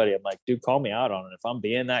tell my buddy, I'm like, dude, call me out on it. If I'm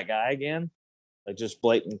being that guy again, like just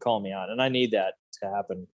blatant call me out. And I need that to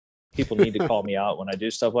happen people need to call me out when I do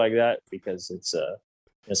stuff like that, because it's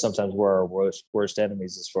sometimes we're our worst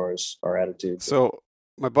enemies as far as our attitude. So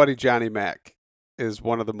my buddy Johnny Mack is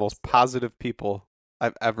one of the most positive people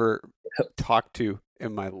I've ever talked to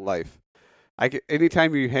in my life.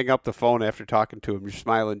 Anytime you hang up the phone after talking to him, you're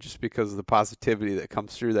smiling just because of the positivity that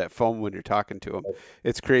comes through that phone when you're talking to him.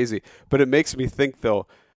 It's crazy. But it makes me think, though,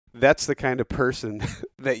 that's the kind of person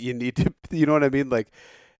that you need to, you know what I mean? Like,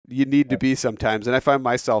 you need to be sometimes. And I find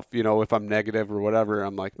myself, if I'm negative or whatever,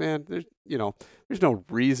 I'm like, man, there's no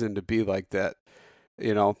reason to be like that.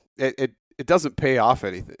 It doesn't pay off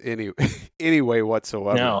any way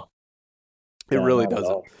whatsoever. No. It really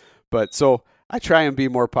doesn't. But so I try and be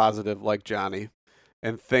more positive like Johnny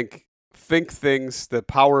and think things, the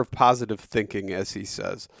power of positive thinking, as he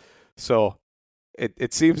says. So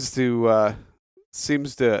it seems to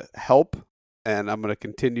help, and I'm going to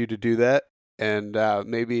continue to do that. And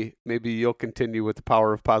maybe you'll continue with the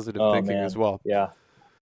power of positive thinking as well. Yeah.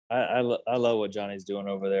 I love what Johnny's doing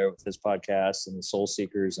over there with his podcast and the Soul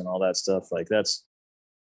Seekers and all that stuff. Like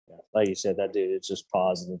like you said, that dude is just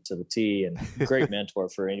positive to the T, and great mentor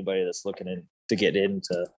for anybody that's looking to get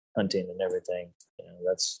into hunting and everything.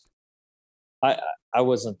 I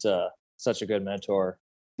wasn't such a good mentor.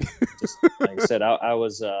 Just like I said, I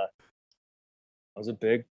was a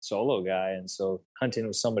big solo guy, and so hunting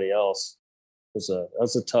with somebody else was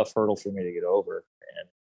a tough hurdle for me to get over, and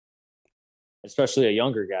especially a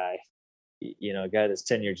younger guy, a guy that's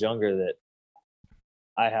 10 years younger, that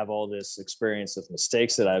I have all this experience of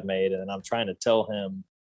mistakes that I've made, and I'm trying to tell him,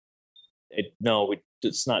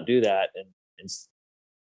 let's not do that. And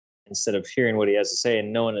instead of hearing what he has to say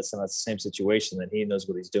and knowing it's not the same situation, that he knows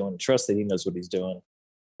what he's doing, trust that he knows what he's doing,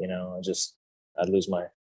 I'd lose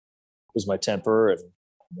my temper, and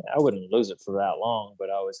I wouldn't lose it for that long, but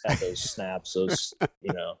I always had those snaps, those,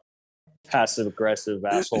 passive aggressive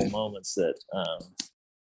asshole moments that,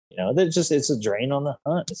 it's a drain on the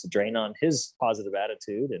hunt. It's a drain on his positive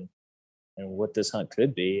attitude and what this hunt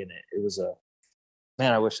could be. And it was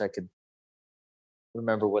I wish I could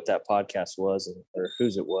remember what that podcast was or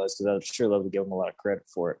whose it was, because I'd sure love to give him a lot of credit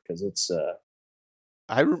for it, because it's,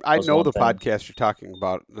 I know the podcast you're talking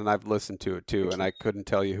about, and I've listened to it too, and I couldn't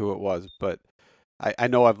tell you who it was, but I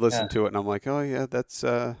know I've listened to it, and I'm like, oh yeah, that's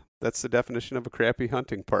the definition of a crappy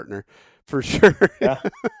hunting partner, for sure. Yeah.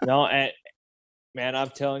 No, and man, I'm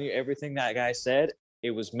telling you, everything that guy said,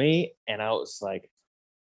 it was me, and I was like,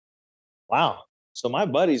 wow. So my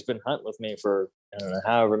buddy's been hunting with me for I don't know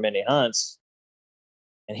however many hunts,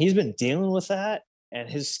 and he's been dealing with that, and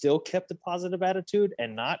has still kept a positive attitude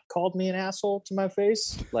and not called me an asshole to my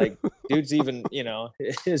face. Like, dude's even,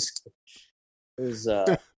 his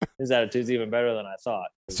attitude's even better than I thought.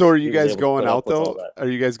 So are you guys going out though? Are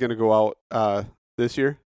you guys going to go out this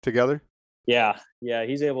year together? Yeah.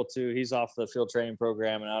 He's able to. He's off the field training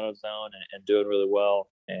program and out of zone and doing really well.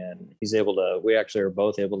 And he's able to. We actually are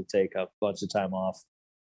both able to take a bunch of time off.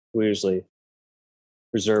 We usually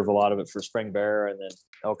reserve a lot of it for spring bear and then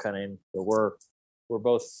elk hunting. But we're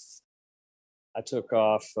both. I took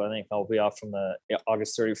off. I think I'll be off from the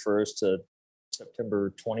August 31st to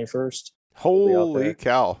September 21st. Holy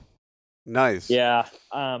cow! Nice. Yeah.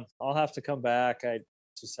 I'll have to come back. I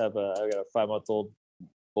got a 5-month-old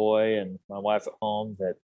boy and my wife at home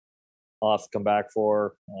that I'll have to come back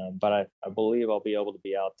for. But I believe I'll be able to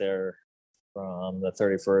be out there from the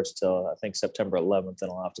 31st till I think September 11th, and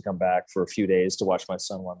I'll have to come back for a few days to watch my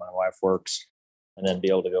son while my wife works, and then be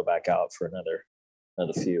able to go back out for another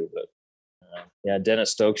few. But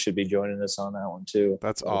Dennis Stokes should be joining us on that one too.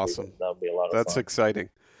 That's awesome. That'll be a lot of fun. That's exciting.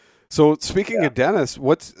 So speaking of Dennis,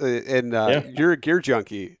 what's you're a gear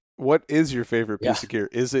junkie. What is your favorite piece of gear?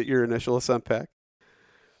 Is it your initial ascent pack?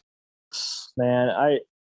 Man, I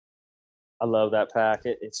love that pack.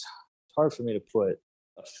 It's hard for me to put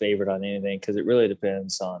a favorite on anything, because it really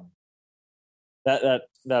depends on that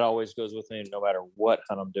always goes with me no matter what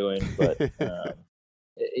hunt I'm doing. But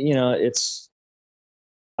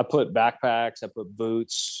I put backpacks, I put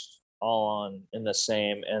boots all on in the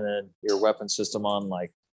same, and then your weapon system on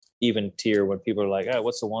like even tier. When people are like, oh,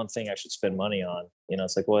 what's the one thing I should spend money on?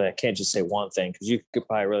 It's like, well, I can't just say one thing, because you could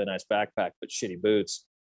buy a really nice backpack but shitty boots,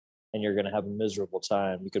 and you're going to have a miserable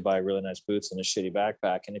time. You could buy really nice boots and a shitty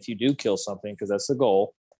backpack, and if you do kill something, because that's the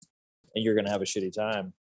goal, and you're going to have a shitty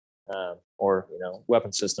time. Or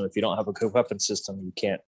weapon system. If you don't have a good weapon system, you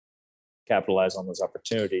can't capitalize on those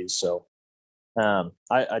opportunities. So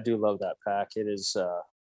I do love that pack. It is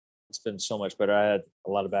it's been so much better. I had a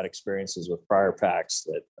lot of bad experiences with prior packs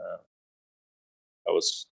that I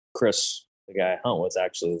was Chris, the guy I hunt with,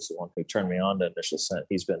 actually was the one who turned me on to Initial Scent.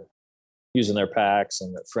 He's been using their packs,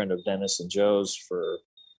 and a friend of Dennis and Joe's for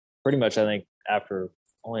pretty much, I think, after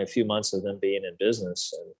only a few months of them being in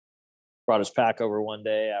business, and brought his pack over one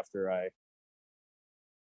day after I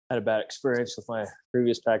had a bad experience with my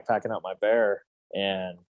previous pack packing out my bear,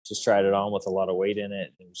 and just tried it on with a lot of weight in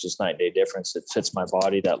it. It was just night and day difference. It fits my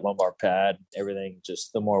body, that lumbar pad, everything.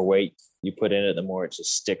 Just the more weight you put in it, the more it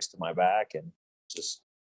just sticks to my back, and just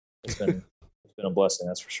it's been a blessing,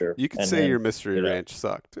 that's for sure. You can and say then, your mystery ranch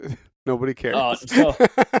sucked. Nobody cares. So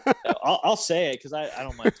I'll say it because I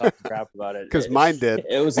don't mind talking crap about it. Because mine did.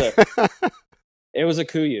 It was a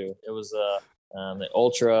Kuiu. It was the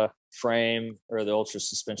Ultra frame, or the Ultra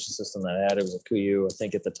suspension system that I had. It was a Kuiu. I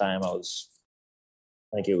think at the time it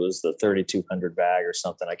was the 3200 bag or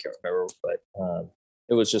something. I can't remember, but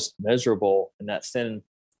it was just miserable. And the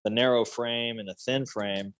narrow frame and the thin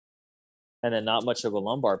frame, and then not much of a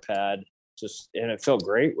lumbar pad. And it felt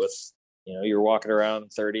great with, you're walking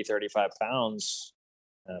around 30, 35 pounds.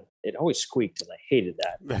 It always squeaked, and I hated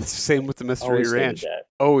that. That's the same with the mystery ranch.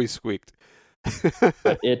 Always squeaked.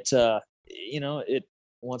 But it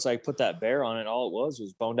once I put that bear on it, all it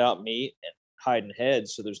was boned out meat and hide and head.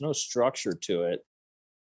 So there's no structure to it.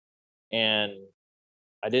 And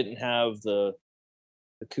I didn't have the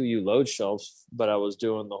Kuiu load shelves, but I was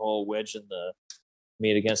doing the whole wedging the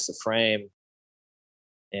meat against the frame,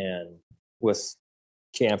 and with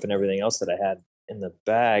camp and everything else that I had in the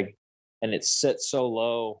bag, and it sit so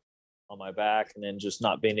low on my back, and then just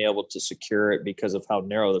not being able to secure it because of how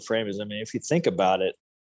narrow the frame is. I mean, if you think about it,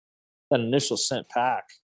 that initial scent pack,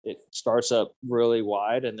 it starts up really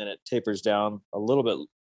wide and then it tapers down a little bit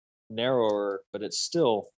narrower, but it's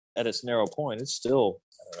still at its narrow point. It's still,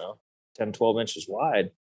 10, 12 inches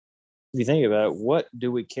wide. If you think about it, what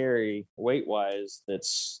do we carry weight wise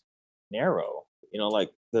that's narrow?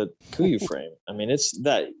 Like the Kuiu frame. I mean, it's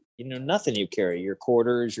that, nothing you carry, your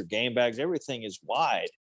quarters, your game bags, everything is wide.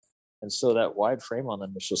 And so that wide frame on the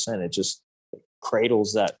initial scent, it just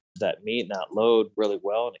cradles that meat and that load really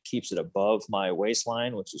well, and it keeps it above my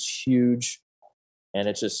waistline, which is huge. And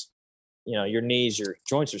it just, your knees, your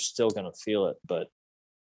joints are still going to feel it, but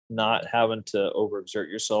not having to overexert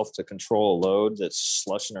yourself to control a load that's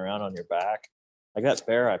slushing around on your back. Like that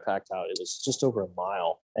bear I packed out, it was just over a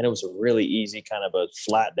mile, and it was a really easy kind of a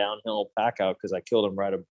flat downhill pack out because I killed him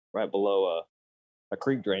right below a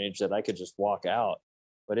creek drainage that I could just walk out.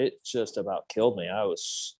 But it just about killed me. I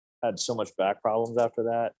had so much back problems after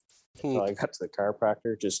that. So I got to the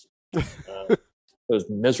chiropractor. It was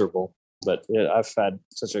miserable. But I've had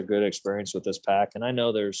such a good experience with this pack, and I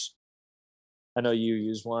know you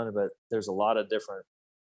use one, but there's a lot of different.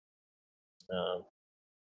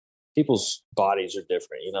 People's bodies are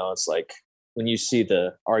different. It's like when you see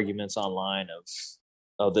the arguments online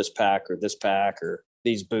of this pack or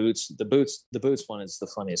these boots, the boots one is the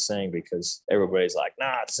funniest thing because everybody's like,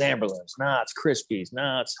 nah, it's Zamberlins, nah, it's Crispies,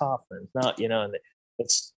 nah, it's Hoffman's, nah, and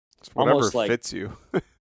it's whatever almost like fits you.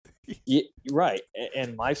 Yeah, right.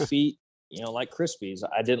 And my feet, like Crispies,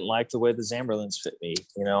 I didn't like the way the Zamberlins fit me.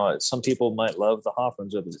 Some people might love the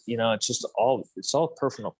Hoffmans, or it's all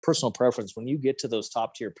personal preference. When you get to those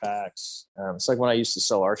top tier packs, it's like when I used to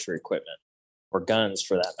sell archery equipment or guns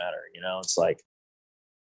for that matter. It's like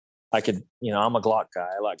I could, I'm a Glock guy.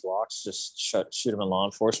 I like Glocks, just shoot them in law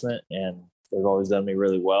enforcement, and they've always done me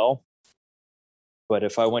really well. But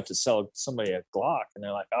if I went to sell somebody a Glock and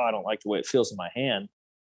they're like, oh, I don't like the way it feels in my hand.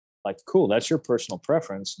 Like, cool, that's your personal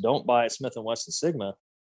preference. Don't buy a Smith & Wesson Sigma.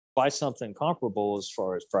 Buy something comparable as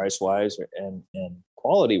far as price-wise and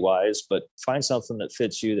quality-wise, but find something that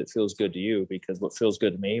fits you, that feels good to you, because what feels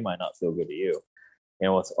good to me might not feel good to you.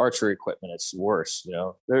 With archery equipment, it's worse.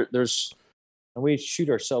 There's and we shoot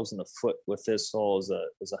ourselves in the foot with this whole as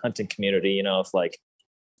a hunting community.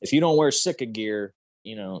 If you don't wear Sitka gear,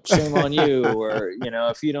 shame on you, or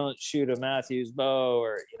if you don't shoot a Matthews bow,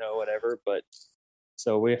 or whatever. But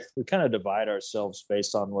so we kind of divide ourselves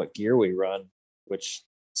based on what gear we run, which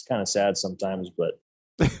is kind of sad sometimes. But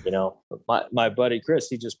my buddy Chris,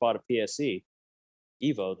 he just bought a PSE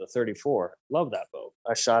Evo, the 34. Love that bow.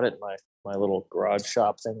 I shot it in my little garage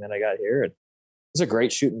shop thing that I got here, and it's a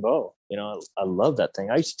great shooting bow. I love that thing.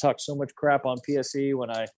 I used to talk so much crap on PSE when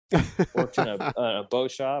I worked in a bow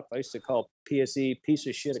shop. I used to call PSE piece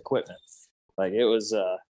of shit equipment. Like it was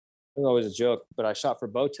always a joke, but I shot for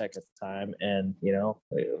Bowtech at the time, and I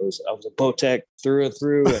was a Bowtech through and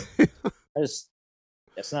through, and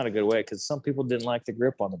it's not a good way because some people didn't like the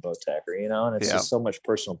grip on the Bowtech, and it's just so much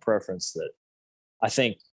personal preference that I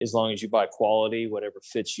think as long as you buy quality, whatever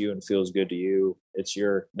fits you and feels good to you,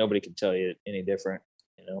 nobody can tell you any different,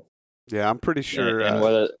 Yeah, I'm pretty sure and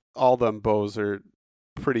whether all them bows are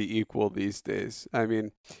pretty equal these days. I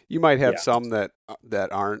mean, you might have some that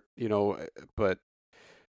aren't, but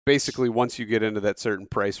basically once you get into that certain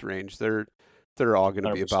price range, they're all going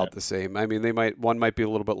to be 100%. about the same. I mean, one might be a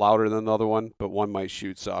little bit louder than the other one, but one might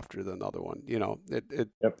shoot softer than the other one. You know,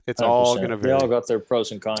 Yep, it's all 100%. going to They vary. all got their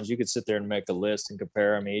pros and cons. You could sit there and make a list and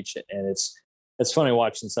compare them each, and it's funny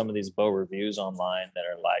watching some of these bow reviews online that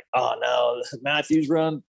are like, "Oh no, Matthews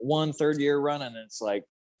won third-year run," and it's like,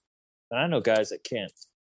 and I know guys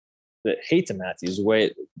that hate the Matthews the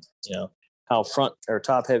way how front or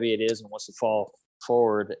top heavy it is and wants to fall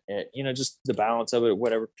forward, and just the balance of it,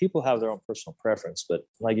 whatever. People have their own personal preference, but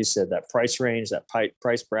like you said, that price range, that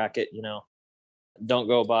price bracket, don't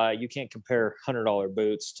go by. You can't compare $100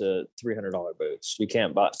 boots to $300 boots. You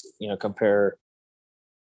can't compare.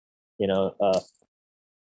 I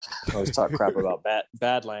always talk crap about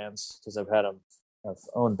Badlands because I've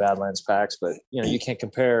owned Badlands packs, but you can't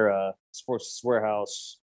compare Sports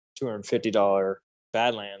Warehouse $250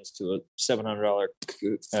 Badlands to a $700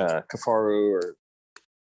 Kafaru or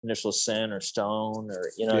Initial Sin or Stone, or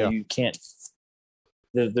you can't.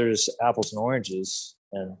 There's apples and oranges,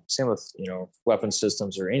 and same with weapon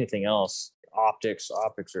systems or anything else. Optics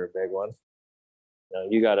are a big one.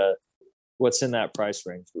 You gotta, what's in that price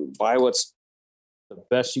range? Buy what's the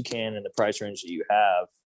best you can in the price range that you have,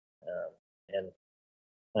 and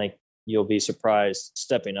I think you'll be surprised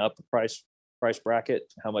stepping up the price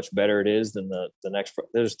bracket how much better it is than the next.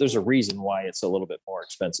 There's a reason why it's a little bit more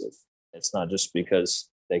expensive. It's not just because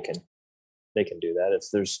they can do that.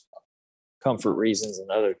 There's comfort reasons and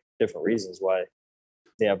other different reasons why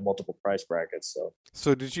they have multiple price brackets.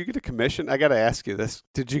 So did you get a commission? I got to ask you this.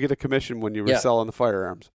 Did you get a commission when you were selling the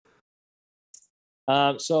firearms?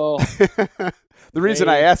 So the reason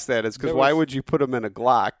I asked that is because why would you put them in a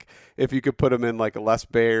Glock if you could put them in like a Les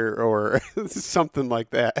Baer or something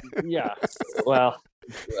like that? Yeah. Well,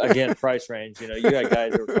 again, price range, you got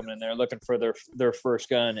guys who are coming in there looking for their first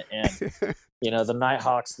gun, and the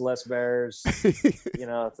Nighthawks, the Les Baers,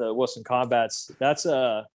 the Wilson Combats. That's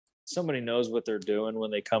somebody knows what they're doing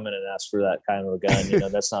when they come in and ask for that kind of a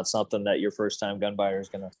gun. That's not something that your first time gun buyer is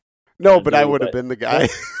gonna. No, but I would have been the guy.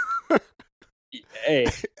 Hey,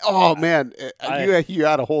 oh man, you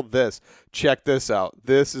got to hold this. Check this out.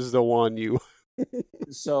 This is the one you.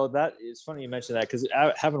 So that is funny you mentioned that, because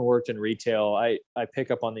having worked in retail, I pick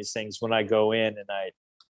up on these things when I go in and I,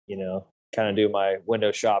 kind of do my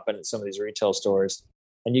window shopping at some of these retail stores,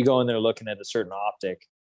 and you go in there looking at a certain optic,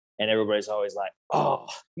 and everybody's always like, "Oh,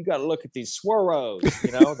 you got to look at these Swaros."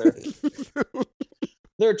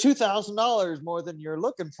 They're $2,000 more than you're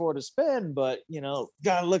looking for to spend, but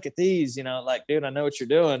gotta look at these. Like, dude, I know what you're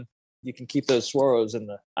doing. You can keep those Swaros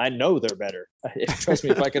I know they're better. Trust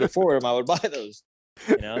me, if I could afford them, I would buy those.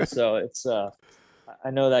 So it's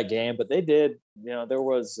I know that game, but they did. There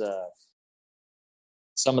was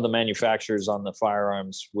some of the manufacturers on the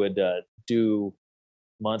firearms would do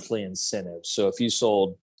monthly incentives. So if you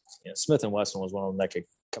sold, Smith & Wesson was one of them that could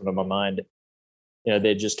come to my mind.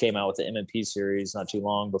 They just came out with the M&P series not too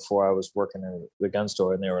long before I was working in the gun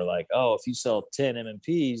store, and they were like, "Oh, if you sell 10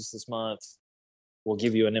 M&Ps this month, we'll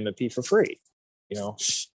give you an M&P for free."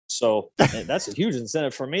 So that's a huge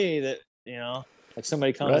incentive for me. That like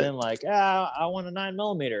somebody comes in like, I want a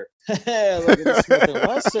 9mm. Look at the Smith &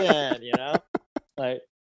 Wesson. Like,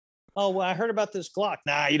 oh well, I heard about this Glock.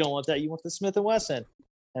 Nah, you don't want that. You want the Smith & Wesson.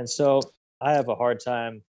 And so I have a hard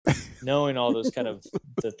time knowing all those kind of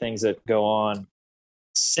the things that go on.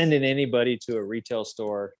 Sending anybody to a retail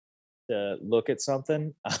store to look at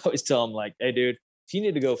something, I always tell them like, "Hey, dude, if you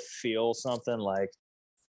need to go feel something like,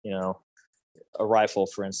 a rifle,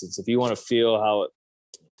 for instance, if you want to feel how it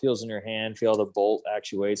feels in your hand, feel how the bolt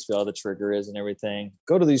actuates, feel how the trigger is and everything,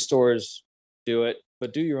 go to these stores, do it,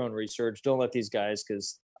 but do your own research. Don't let these guys,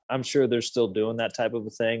 because I'm sure they're still doing that type of a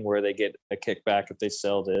thing where they get a kickback if they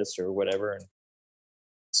sell this or whatever." And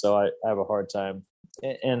so I have a hard time.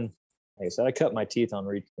 And like I said, I cut my teeth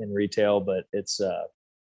in retail, but it's I've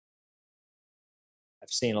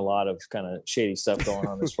seen a lot of kind of shady stuff going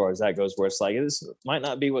on as far as that goes, where it's like, this might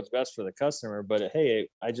not be what's best for the customer, but hey,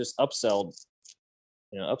 I just upselling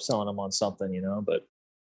them on something, but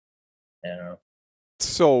I don't know.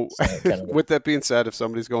 So with that being said, if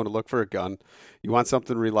somebody's going to look for a gun, you want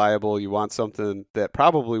something reliable, you want something that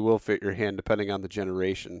probably will fit your hand depending on the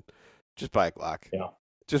generation, just buy a Glock. Yeah.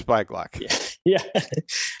 Just buy a Glock. Yeah.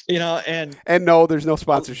 And no, there's no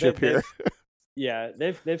sponsorship here. Yeah,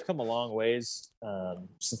 they've come a long ways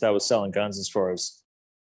since I was selling guns, as far as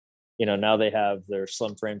now they have their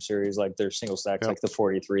slim frame series, like their single stacks, like the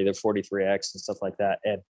 43, the 43X and stuff like that.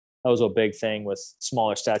 And that was a big thing with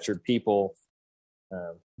smaller statured people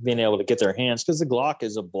being able to get their hands, because the Glock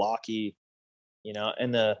is a blocky,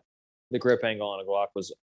 and the grip angle on a Glock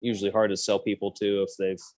was usually hard to sell people to if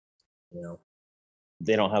they've,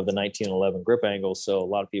 they don't have the 1911 grip angle. So a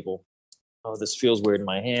lot of people, oh, this feels weird in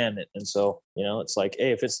my hand. And so, it's like,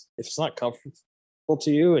 hey, if it's not comfortable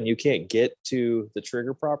to you and you can't get to the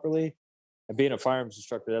trigger properly, and being a firearms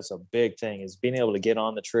instructor, that's a big thing, is being able to get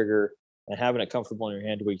on the trigger and having it comfortable in your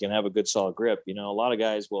hand where you can have a good solid grip. A lot of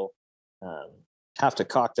guys will have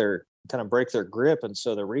to break their grip. And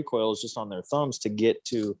so the recoil is just on their thumbs to get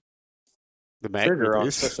to the mag trigger,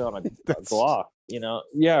 release. especially on a Glock,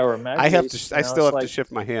 or a mag I have release, to. I still have to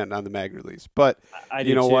shift my hand on the mag release, but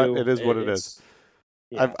you know what? It is what it is.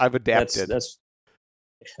 Yeah, I've adapted. That's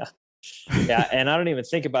yeah, and I don't even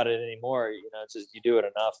think about it anymore. It's just you do it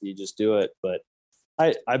enough, you just do it. But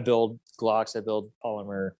I build Glocks. I build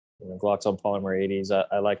polymer, Glocks on polymer 80s.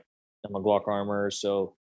 I'm a Glock armor,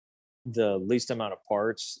 so the least amount of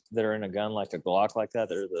parts that are in a gun like a Glock like that,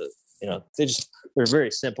 they're very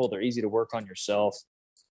simple. They're easy to work on yourself.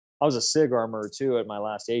 I was a SIG armorer too at my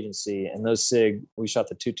last agency, and those SIG, we shot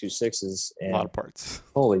the 226s, and a lot of parts.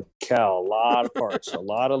 Holy cow, a lot of parts, a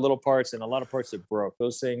lot of little parts, and a lot of parts that broke.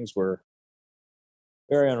 Those things were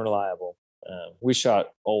very unreliable. We shot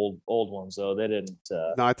old ones though. They didn't.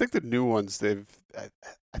 No, I think the new ones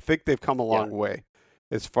I think they've come a long way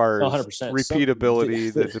as far as 100%.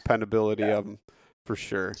 Repeatability, the dependability of them, for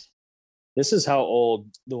sure. This is how old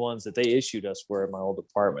the ones that they issued us were in my old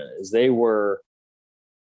department. Is they were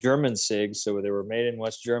German SIGs, so they were made in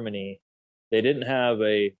West Germany. They didn't have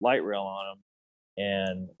a light rail on them,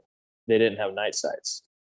 and they didn't have night sights.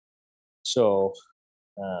 So,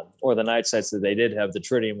 or the night sights that they did have, the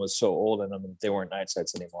tritium was so old in them that they weren't night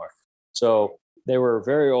sights anymore. So they were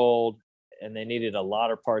very old, and they needed a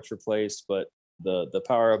lot of parts replaced, but the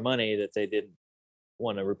power of money that they didn't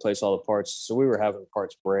want to replace all the parts. So we were having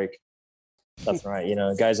parts break left and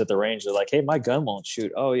right. Guys at the range are like, hey, my gun won't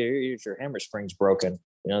shoot. Oh, yeah, your hammer spring's broken.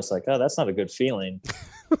 It's like, oh, that's not a good feeling.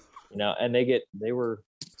 And they were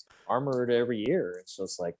armored every year. And so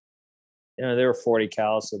it's like, they were 40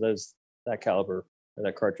 cal. So that caliber or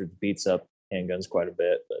that cartridge beats up handguns quite a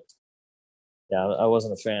bit. But yeah, I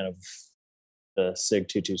wasn't a fan of the SIG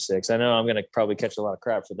 226. I know I'm going to probably catch a lot of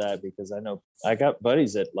crap for that, because I know I got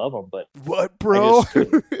buddies that love them, but what, bro?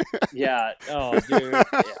 Yeah. Oh, dude. Yeah.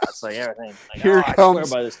 It's like everything. Like, Here comes I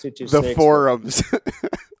swear by this 226, the forums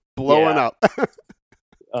blowing up.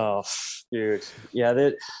 Oh, dude.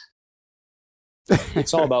 Yeah.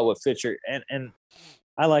 It's all about what fits your, and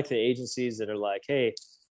I like the agencies that are like, hey,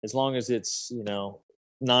 as long as it's,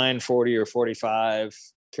 940 or 45,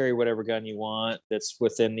 carry whatever gun you want that's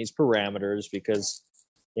within these parameters, because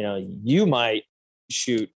you might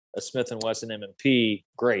shoot a Smith & Wesson M&P,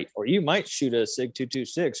 great, or you might shoot a SIG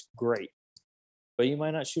 226, great, but you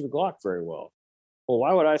might not shoot a Glock very well. Well,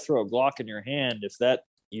 why would I throw a Glock in your hand if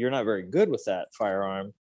you're not very good with that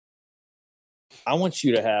firearm? I want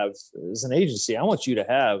you to have, as an agency, I want you to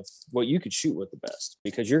have what you could shoot with the best,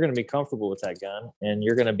 because you're going to be comfortable with that gun, and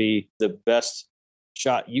you're going to be the best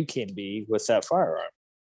shot you can be with that firearm.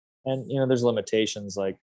 And, there's limitations,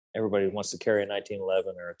 like everybody wants to carry a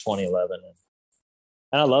 1911 or a 2011.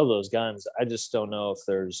 And I love those guns. I just don't know if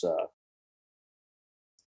there's a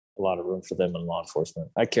lot of room for them in law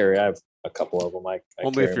enforcement. I have a couple of them. I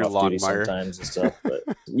only if you're Longmire sometimes and stuff. But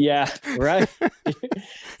yeah, right.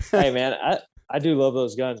 Hey, man, I do love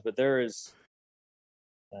those guns, but there is,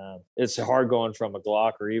 it's hard going from a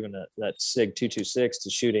Glock or even that SIG 226 to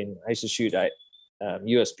shooting. I used to shoot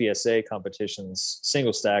USPSA competitions,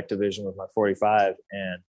 single stack division with my 45.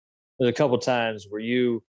 And there's a couple times where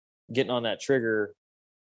you getting on that trigger,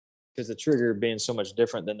 because the trigger being so much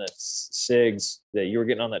different than the SIGs, that you were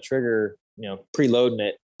getting on that trigger, preloading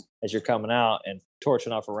it as you're coming out and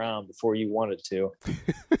torching off a round before you wanted to.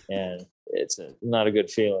 And it's not a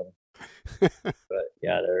good feeling. But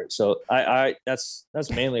yeah, so I that's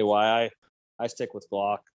mainly why I stick with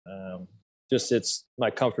Glock. Just it's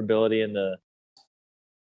my comfortability and the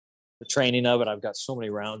training of it. I've got so many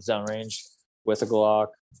rounds downrange with a Glock,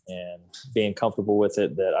 and being comfortable with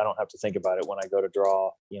it that I don't have to think about it when I go to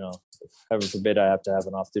draw. Heaven forbid I have to have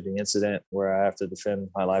an off-duty incident where I have to defend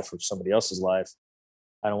my life or somebody else's life.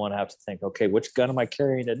 I don't want to have to think, okay, which gun am I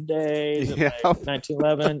carrying today? Is it my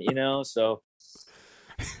 1911? So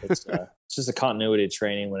it's just a continuity of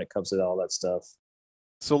training when it comes to all that stuff.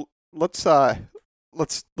 So let's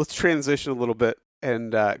transition a little bit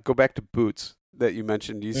and go back to boots that you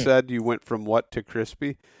mentioned. You said you went from what to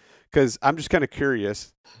crispy? Because I'm just kind of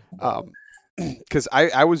curious. Because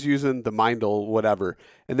I was using the Mindel whatever,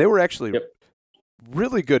 and they were actually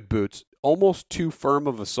really good boots. Almost too firm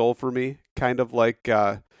of a sole for me. Kind of like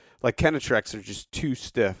Kenetrex are just too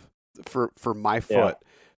stiff for my foot.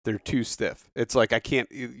 they're too stiff. It's like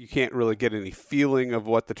you can't really get any feeling of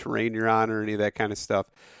what the terrain you're on or any of that kind of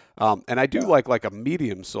stuff. And I do like a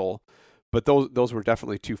medium sole, but those were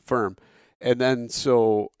definitely too firm. And then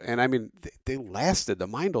I mean, they lasted. The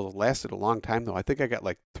Meindl lasted a long time though. I think I got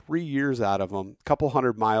like 3 years out of them, a couple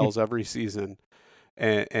 100 miles every season,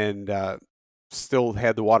 and still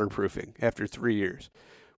had the waterproofing after 3 years,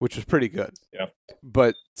 which was pretty good. Yeah.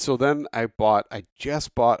 But so then I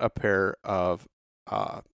just bought a pair of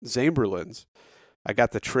Zamberlins. I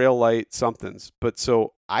got the Trail Light somethings, but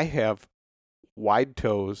so I have wide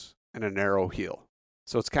toes and a narrow heel.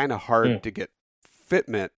 So it's kind of hard to get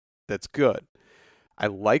fitment that's good. I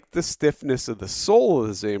like the stiffness of the sole of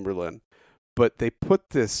the Zamberlin, but they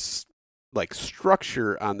put this like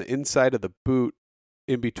structure on the inside of the boot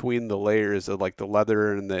in between the layers of like the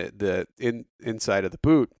leather and the inside of the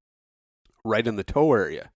boot right in the toe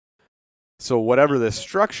area. So whatever this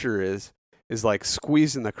structure is like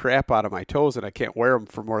squeezing the crap out of my toes, and I can't wear them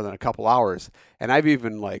for more than a couple hours. And I've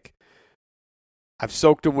even I've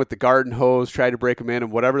soaked them with the garden hose, tried to break them in,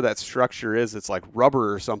 and whatever that structure is, it's like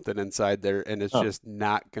rubber or something inside there, and it's just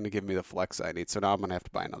not going to give me the flex I need. So now I'm going to have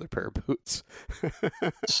to buy another pair of boots.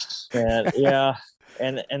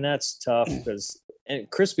 And and that's tough because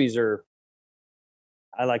Crispies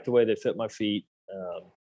I like the way they fit my feet,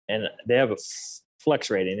 and they have a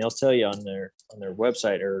flex rating. They'll tell you on their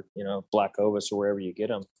website or Black Ovis or wherever you get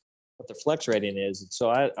them what the flex rating is. And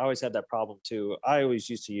so I always had that problem too. I always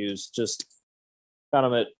used to use just got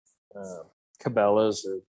them at Cabela's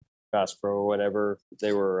or Bass Pro or whatever.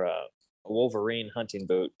 They were a Wolverine hunting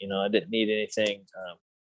boot. I didn't need anything.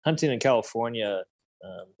 Hunting in California,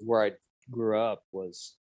 where I grew up,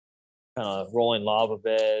 was kind of rolling lava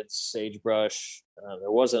beds, sagebrush.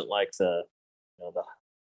 There wasn't like the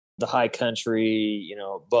high country,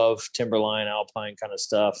 above timberline, alpine kind of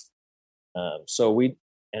stuff.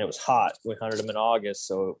 And it was hot. We hunted them in August,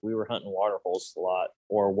 so we were hunting water holes a lot,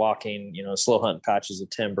 or walking, slow hunting patches of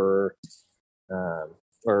timber.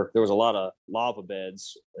 Or there was a lot of lava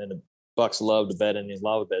beds, and the bucks loved to bed in these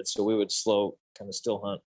lava beds, so we would still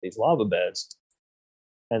hunt these lava beds.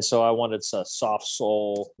 And so I wanted a soft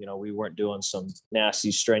sole. We weren't doing some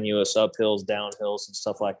nasty, strenuous uphills, downhills, and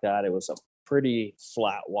stuff like that. It was a pretty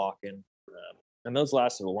flat walking. And those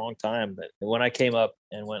lasted a long time. But when I came up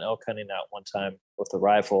and went elk hunting that one time with the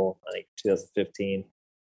rifle, I think 2015,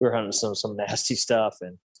 we were hunting some nasty stuff.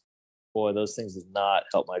 And boy, those things did not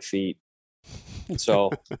help my feet. So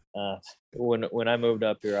when I moved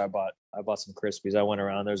up here, I bought some Crispies. I went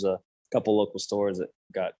around. There's a couple local stores that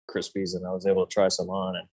got Crispies, and I was able to try some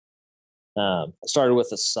on. And I started with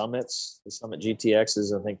the Summits, the Summit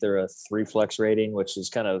GTXs. I think they're a 3 flex rating, which is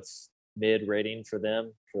kind of mid rating for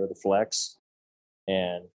them for the flex.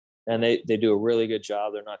 And they do a really good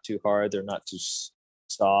job. They're not too hard. They're not too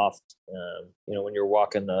soft. When you're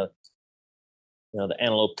walking the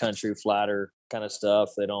antelope country, flatter kind of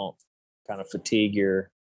stuff, they don't kind of fatigue your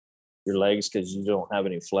legs because you don't have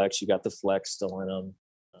any flex. You got the flex still in them,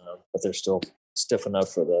 but they're still stiff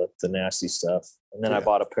enough for the nasty stuff. And then I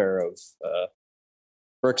bought a pair of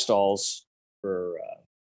Brickstalls for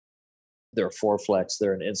they're 4 flex.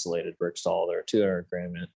 They're an insulated Brickstall. They're 200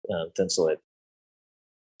 gram insulate.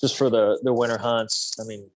 Just for the winter hunts. I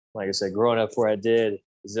mean, like I said, growing up where I did,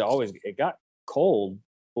 it got cold,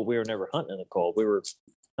 but we were never hunting in the cold. We were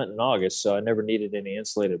hunting in August, so I never needed any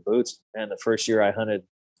insulated boots. And the first year I hunted,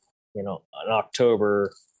 an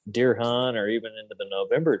October deer hunt or even into the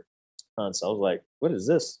November hunts, I was like, what is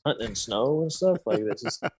this? Hunting in snow and stuff? Like this,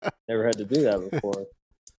 just never had to do that before.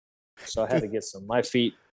 So I had to get my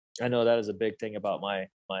feet. I know that is a big thing about my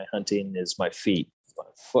hunting is my feet, my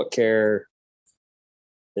foot care.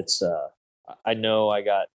 It's I know I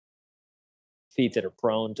got feet that are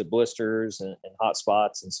prone to blisters and hot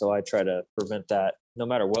spots, and so I try to prevent that no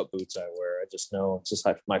matter what boots I wear. I just know it's just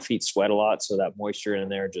my feet sweat a lot, so that moisture in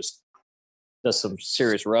there just does some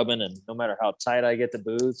serious rubbing. And no matter how tight I get the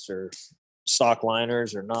boots or sock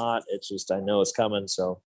liners or not, it's just I know it's coming.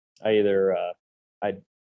 So I either I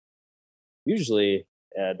usually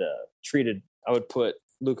had I would put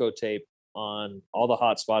Leuko tape on all the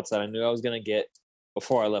hot spots that I knew I was going to get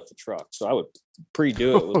before I left the truck. So I would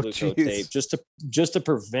pre-do it with Leuko tape just to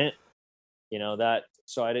prevent, that.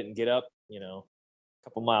 So I didn't get up, a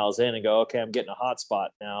couple miles in and go, okay, I'm getting a hot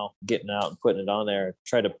spot now, getting out and putting it on there,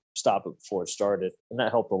 try to stop it before it started. And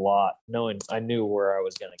that helped a lot, knowing I knew where I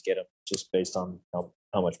was going to get them just based on how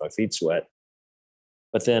much my feet sweat.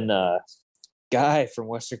 But then guy from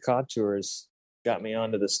Western Contours got me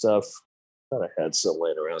onto this stuff. I thought I had some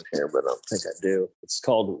laying around here, but I don't think I do. It's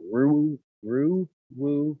called Roo Woo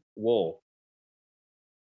Wool.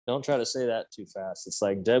 Don't try to say that too fast. It's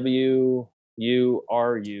like WURU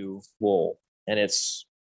wool, and I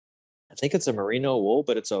think it's a merino wool,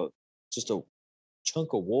 but it's just a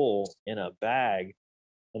chunk of wool in a bag,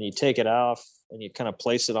 and you take it off and you kind of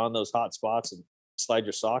place it on those hot spots and slide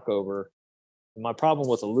your sock over. And my problem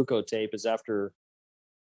with a Luco tape is after,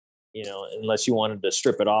 unless you wanted to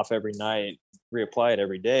strip it off every night, reapply it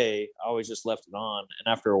every day, I always just left it on.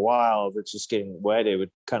 And after a while, if it's just getting wet, it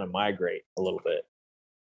would kind of migrate a little bit.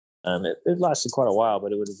 It lasted quite a while,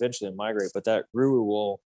 but it would eventually migrate. But that Ruru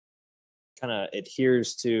wool kind of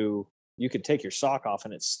adheres to, you can take your sock off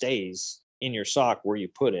and it stays in your sock where you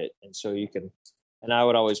put it. And so you can, and I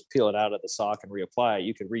would always peel it out of the sock and reapply it.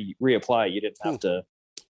 You could reapply it. You didn't have to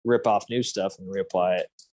rip off new stuff and reapply it.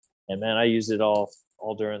 And man, I used it all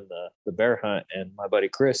during the bear hunt. And my buddy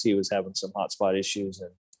Chris, he was having some hot spot issues,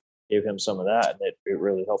 and gave him some of that, and it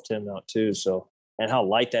really helped him out too. So, and how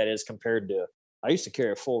light that is compared to, I used to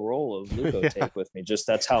carry a full roll of Luco tape with me. Just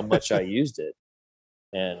that's how much I used it.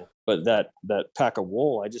 But that pack of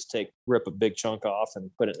wool, I just rip a big chunk off and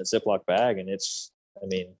put it in a Ziploc bag. And I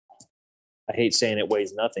hate saying it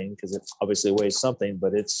weighs nothing, because it obviously weighs something,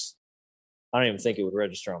 but I don't even think it would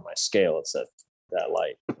register on my scale. It's that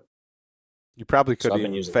light. You probably could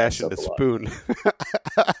have fashioned a spoon.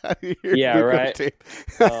 Yeah, right.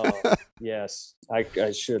 Yes,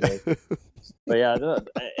 I should have. But yeah,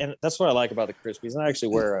 and that's what I like about the Crispies. And I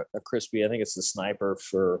actually wear a Crispy. I think it's the Sniper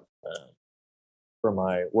for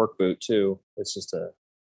my work boot too. It's just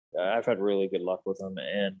I've had really good luck with them,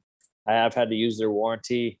 and I have had to use their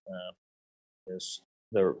warranty.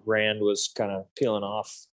 The rand was kind of peeling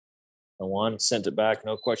off. The one, sent it back,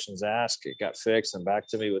 no questions asked. It got fixed and back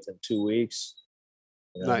to me within 2 weeks.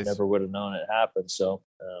 Nice. I never would have known it happened. So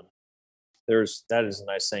that is a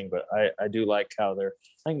nice thing. But I do like how I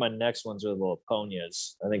think my next ones are the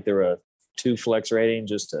Laponias. I think they're a 2 flex rating,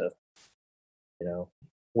 just to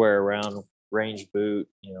wear around, range boot.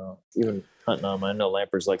 Even hunting on them. I know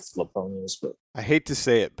Lampers like the Laponias, but I hate to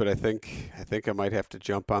say it, but I think I might have to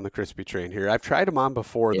jump on the Crispy train here. I've tried them on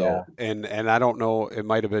before though, and I don't know. It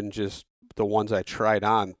might have been just the ones I tried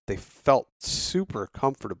on. They felt super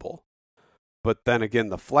comfortable. But then again,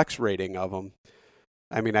 the flex rating of them,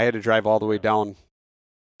 I mean, I had to drive all the way down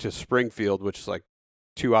to Springfield, which is like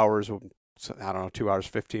 2 hours, 2 hours,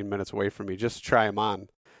 15 minutes away from me, just to try them on,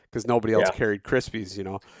 because nobody else carried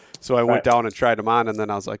Crispies, So I went down and tried them on, and then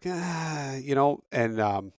I was like, and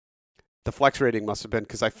the flex rating must have been,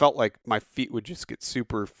 because I felt like my feet would just get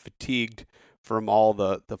super fatigued from all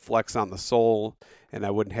the flex on the sole, and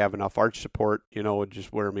I wouldn't have enough arch support, it would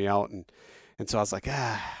just wear me out. And so I was like,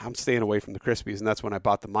 I'm staying away from the Crispies. And that's when I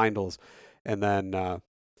bought the Mindles. And then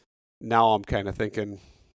now I'm kind of thinking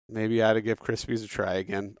maybe I ought to give Crispies a try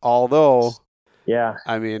again. Although,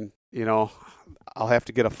 I mean, I'll have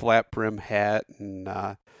to get a flat brim hat and,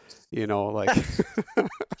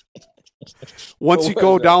 once you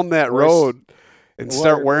go down that road and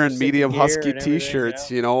start wearing medium husky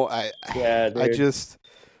T-shirts, I just.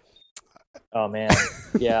 Oh man,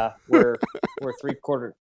 yeah, we're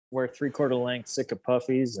 3/4 length Sitka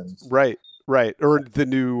puffies, and right, or the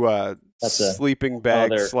new sleeping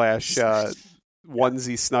bag / onesie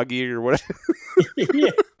snuggie or whatever.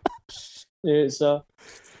 Yeah. So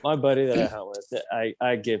my buddy that I hunt with,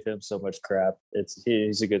 I give him so much crap.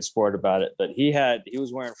 He's a good sport about it, but he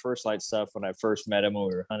was wearing First Light stuff when I first met him when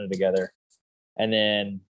we were hunting together, and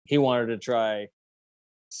then he wanted to try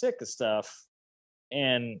Sitka stuff,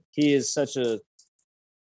 and he is such a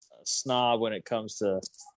snob when it comes to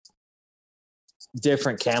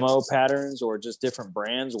different camo patterns or just different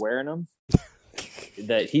brands wearing them,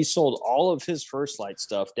 that he sold all of his First Light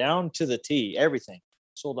stuff down to the T, everything.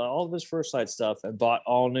 Sold all of his First Light stuff and bought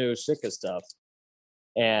all new Sitka stuff.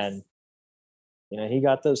 And he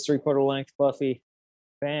got those 3/4 length puffy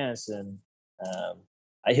pants, and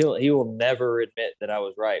he will never admit that I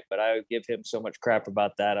was right, but I would give him so much crap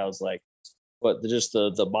about that. I was like, what, just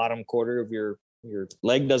the bottom quarter of your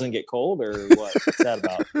leg doesn't get cold, or what? What's that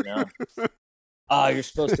about? You're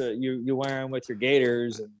supposed to you wear them with your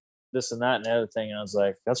gaiters and this and that and the other thing. And I was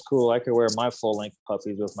like, that's cool. I could wear my full length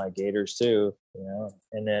puffies with my gaiters too,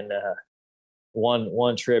 And then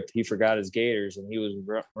one trip he forgot his gaiters and he was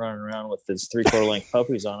running around with his 3/4 length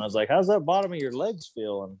puffies on. I was like, how's that bottom of your legs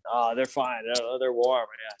feel? And they're fine. They're warm.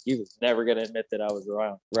 Yeah, he was never going to admit that I was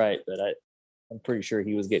wrong. Right, but I'm pretty sure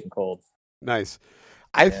he was getting cold. Nice.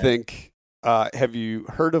 I think. Have you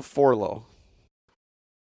heard of Forlow?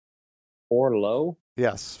 Forlow?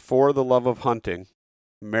 Yes, For the Love of Hunting,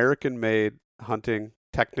 American-made hunting,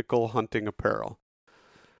 technical hunting apparel.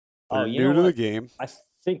 They're new to the game. I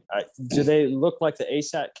think do they look like the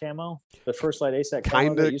ASAT camo, the First Light ASAT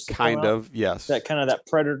camo that used to come out? Yes. That kind of that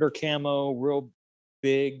Predator camo, real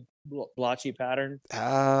big blotchy pattern.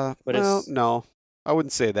 But it's no, I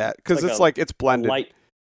wouldn't say that because it's blended. Light,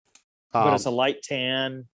 but it's a light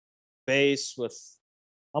tan base with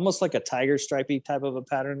almost like a tiger stripy type of a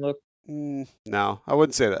pattern look. No, I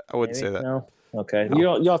wouldn't say that. I wouldn't say that. No. Okay,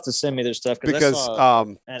 no. You'll have to send me their stuff because I saw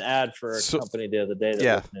an ad for a company the other day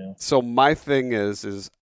that looked new. So my thing is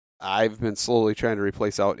I've been slowly trying to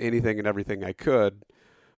replace out anything and everything I could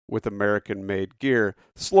with American-made gear,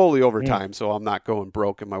 slowly over time. So I'm not going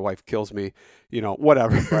broke and my wife kills me,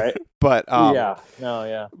 whatever. Right. But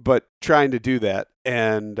yeah. But trying to do that,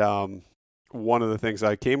 and one of the things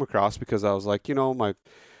I came across because I was like,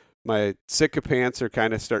 my Sitka pants are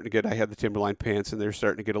kind of starting to get, I had the Timberline pants and they're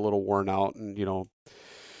starting to get a little worn out. And, I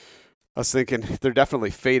was thinking they're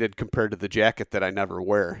definitely faded compared to the jacket that I never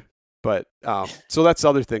wear. But, so that's the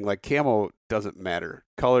other thing, like camo doesn't matter.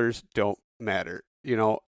 Colors don't matter,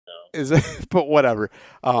 but whatever.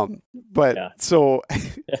 So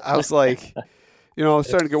I was like, it's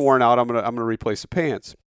starting to get worn out. I'm going to replace the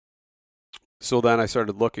pants. So then I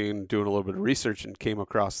started looking, doing a little bit of research and came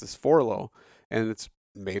across this Forloh, and it's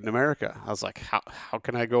made in America. I was like, how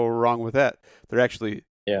can I go wrong with that? They're actually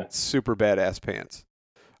super badass pants.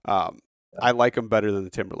 I like them better than the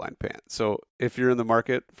Timberline pant. So if you're in the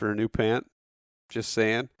market for a new pant, just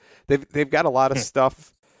saying, they've got a lot of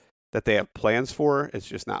stuff that they have plans for. It's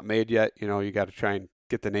just not made yet. You got to try and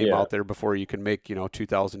get the name out there before you can make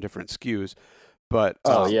 2,000 different SKUs. But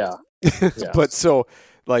but so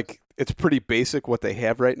like it's pretty basic what they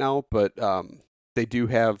have right now. But they do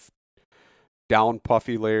have down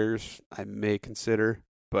puffy layers I may consider,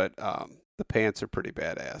 but the pants are pretty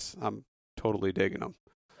badass. I'm totally digging them.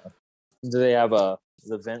 Do they have the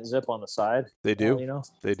vent zip on the side? They do.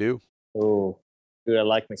 They do. Oh, dude, I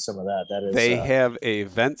like me some of that. That is. They have a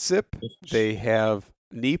vent zip. They have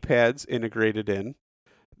knee pads integrated in.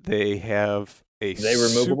 They have a. Are they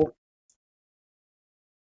removable?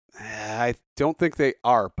 I don't think they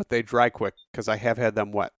are, but they dry quick because I have had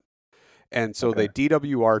them wet. And so they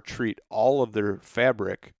DWR treat all of their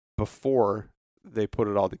fabric before they put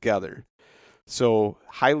it all together. So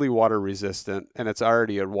highly water resistant, and it's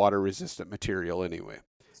already a water resistant material anyway.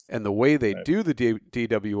 And the way they do the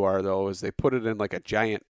DWR, though, is they put it in like a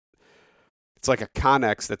giant, it's like a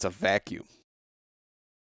Connex that's a vacuum.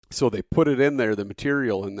 So they put it in there, the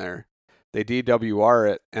material in there, they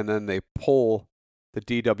DWR it, and then they pull the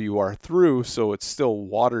DWR through so it's still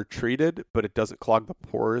water treated, but it doesn't clog the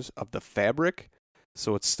pores of the fabric,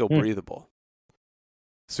 so it's still breathable.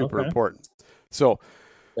 Super important. So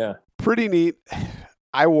pretty neat.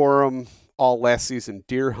 I wore them all last season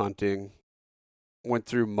deer hunting, went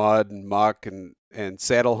through mud and muck and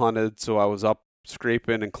saddle hunted, so I was up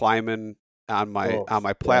scraping and climbing on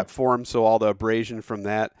my platform, so all the abrasion from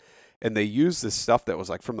that. And they used this stuff that was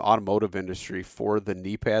like from the automotive industry for the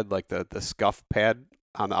knee pad, like the scuff pad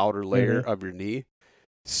on the outer layer of your knee.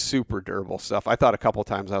 Super durable stuff. I thought a couple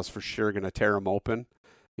times I was for sure going to tear them open,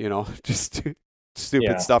 just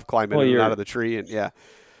stupid stuff climbing in and out of the tree. And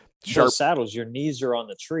sharp saddles, your knees are on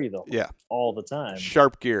the tree though. Yeah. All the time.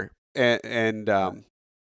 Sharp gear. And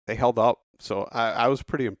they held up. So I was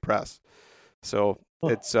pretty impressed. So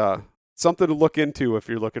it's something to look into if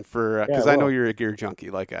you're looking for, because I know you're a gear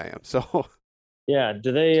junkie like I am. So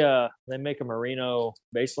do they make a merino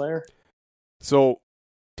base layer? So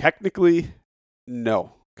technically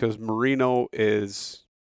no, because merino is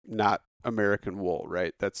not American wool,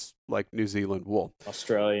 right? That's like New Zealand wool,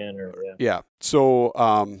 Australian or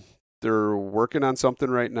so they're working on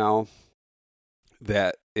something right now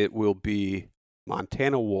that it will be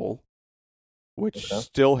Montana wool, which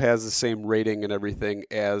still has the same rating and everything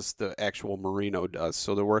as the actual merino does.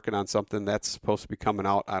 So they're working on something that's supposed to be coming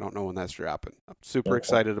out. I don't know when that's dropping. I'm super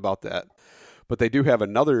excited about that. But they do have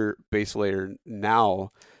another base layer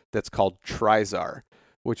now that's called Trizar,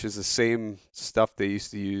 which is the same stuff they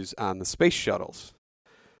used to use on the space shuttles.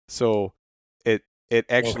 So it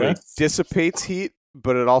actually dissipates heat,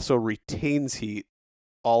 but it also retains heat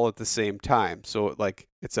all at the same time. So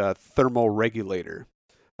it's a thermoregulator,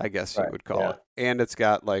 I guess you would call it. And it's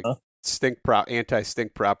got like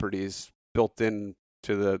anti-stink properties built in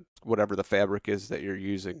to the whatever the fabric is that you're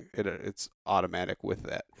using. It's automatic with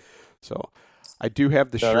that. So I do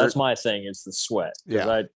have the shirt. That's my thing, is the sweat.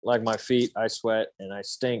 I like my feet, I sweat and I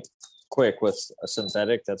stink quick with a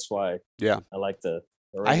synthetic. That's why I like the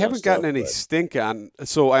I haven't gotten any stink on,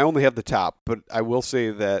 so I only have the top, but I will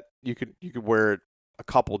say that you could wear it a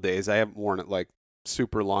couple days. I haven't worn it like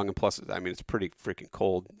super long, and plus, I mean, it's pretty freaking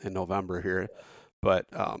cold in November here. But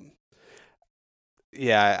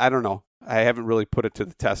Yeah, I don't know. I haven't really put it to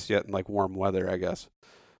the test yet in like warm weather, I guess.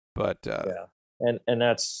 But yeah, and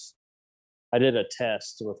that's, I did a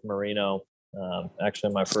test with merino.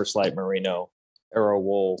 Actually, my first light merino Aero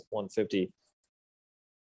Wool 150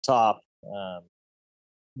 top,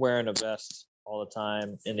 wearing a vest all the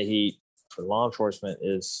time in the heat for law enforcement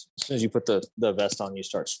is, as soon as you put the vest on, you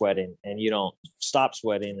start sweating, and you don't stop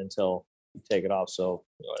sweating until you take it off. So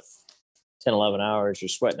 10, 11 hours, you're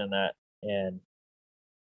sweating in that. And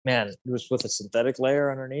man, it was with a synthetic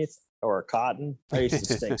layer underneath or a cotton. I used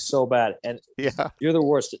to stink so bad. And yeah, you're the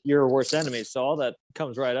worst, you're your worst enemy. So all that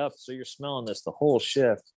comes right up. So you're smelling this the whole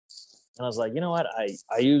shift. And I was like, you know what?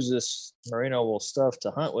 I use this merino wool stuff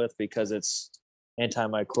to hunt with because it's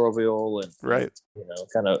antimicrobial and right,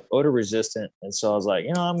 kind of odor resistant. And so I was like,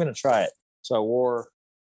 I'm going to try it. So I wore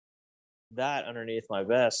that underneath my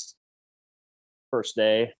vest. First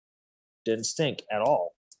day, didn't stink at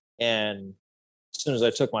all. And as soon as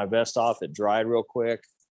I took my vest off, it dried real quick.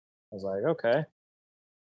 I was like, okay.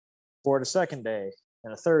 For the second day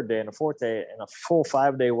and a third day and a fourth day and a full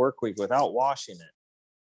 5-day work week without washing it,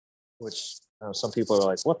 which some people are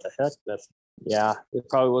like, what the heck? It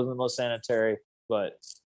probably wasn't the most sanitary, but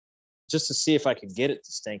just to see if I could get it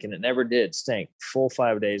to stink, and it never did stink. Full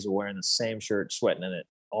 5 days of wearing the same shirt, sweating in it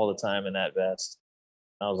all the time in that vest.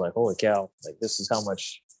 I was like, holy cow, like this is how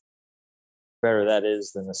much better that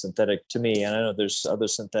is than the synthetic to me. And I know there's other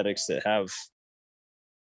synthetics that have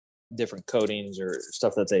different coatings or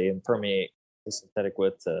stuff that they impermeate the synthetic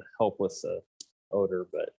with to help with the odor,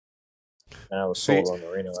 but I was sold on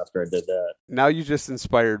merino after I did that. Now you just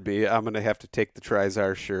inspired me. I'm gonna have to take the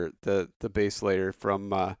Trizar shirt, the base layer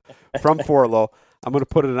from Forlow. I'm gonna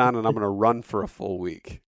put it on and I'm gonna run for a full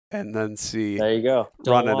week and then see. There you go.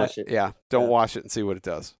 Don't wash it. Yeah, don't wash it and see what it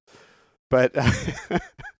does. But I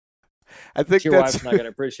think your wife's not gonna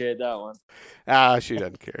appreciate that one. She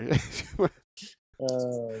doesn't care.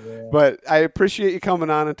 Oh, yeah. But I appreciate you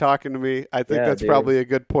coming on and talking to me. I think that's probably a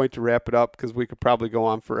good point to wrap it up because we could probably go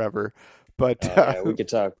on forever. But we could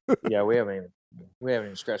talk. Yeah, we haven't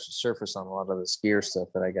even scratched the surface on a lot of the skier stuff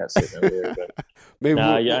that I got sitting over here. But maybe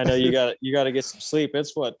I know you got to get some sleep.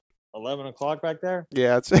 It's what, 11 o'clock back there?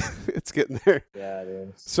 Yeah, it's getting there. Yeah, it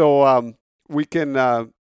is. So we could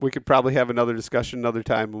probably have another discussion another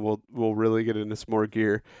time, and we'll really get into some more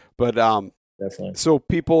gear. But definitely. So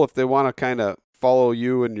people, if they want to kind of follow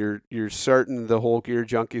you, and you're starting the whole Gear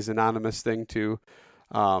Junkies Anonymous thing too,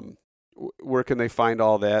 where can they find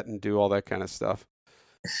all that and do all that kind of stuff?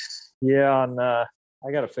 Yeah, I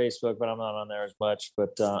got a Facebook, but I'm not on there as much.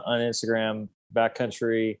 But on Instagram,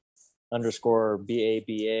 backcountry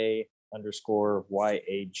 _BABA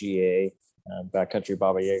 _YAGA, backcountry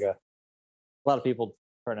Baba Yaga. A lot of people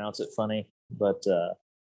pronounce it funny, but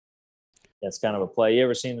it's kind of a play. You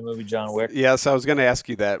ever seen the movie John Wick? Yes, I was going to ask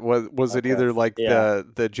you that. Was it either like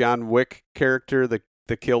the John Wick character, the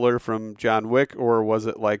killer from John Wick, or was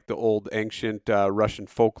it like the old ancient Russian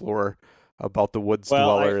folklore about the woods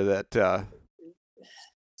dweller that? So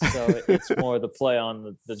it's more the play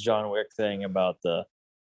on the John Wick thing about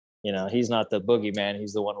he's not the boogeyman,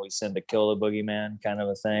 he's the one we send to kill the boogeyman, kind of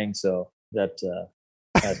a thing. So that's kind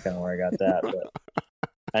of where I got that. But,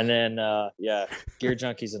 and then Gear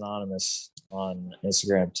Junkies Anonymous on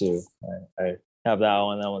Instagram too. I have that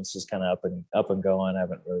one. That one's just kind of up and going. I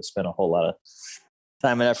haven't really spent a whole lot of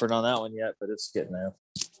time and effort on that one yet, but it's getting there.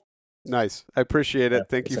 Nice. I appreciate it.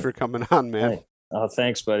 Thank you for coming on, man. Hey. Oh,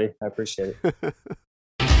 thanks, buddy. I appreciate it.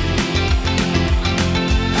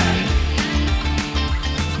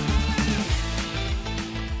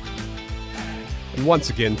 And once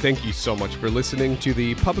again, thank you so much for listening to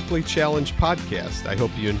the Publicly Challenged podcast. I hope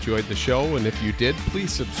you enjoyed the show, and if you did,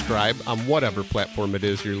 please subscribe on whatever platform it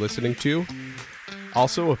is you're listening to.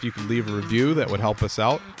 Also, if you could leave a review, that would help us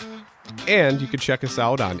out. And you can check us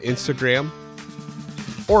out on Instagram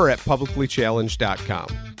or at publiclychallenged.com.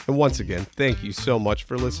 And once again, thank you so much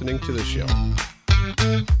for listening to the show.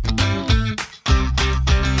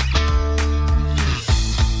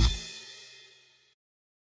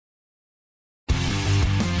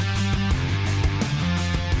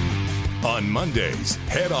 On Mondays,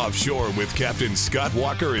 head offshore with Captain Scott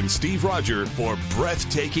Walker and Steve Roger for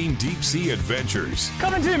breathtaking deep-sea adventures.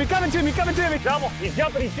 Coming to me. Double. He's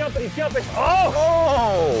jumping.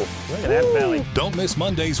 Oh! Look at that belly. Don't miss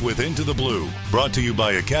Mondays with Into the Blue. Brought to you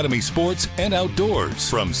by Academy Sports and Outdoors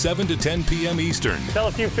from 7 to 10 p.m. Eastern. Tell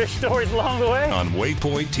a few fish stories along the way. On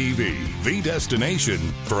Waypoint TV, the destination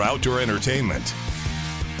for outdoor entertainment.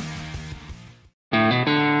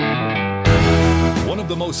 One of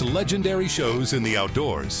the most legendary shows in the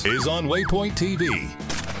outdoors is on Waypoint TV.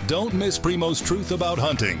 Don't miss Primo's Truth About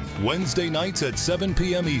Hunting, Wednesday nights at 7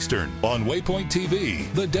 p.m. Eastern on Waypoint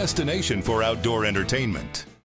TV, the destination for outdoor entertainment.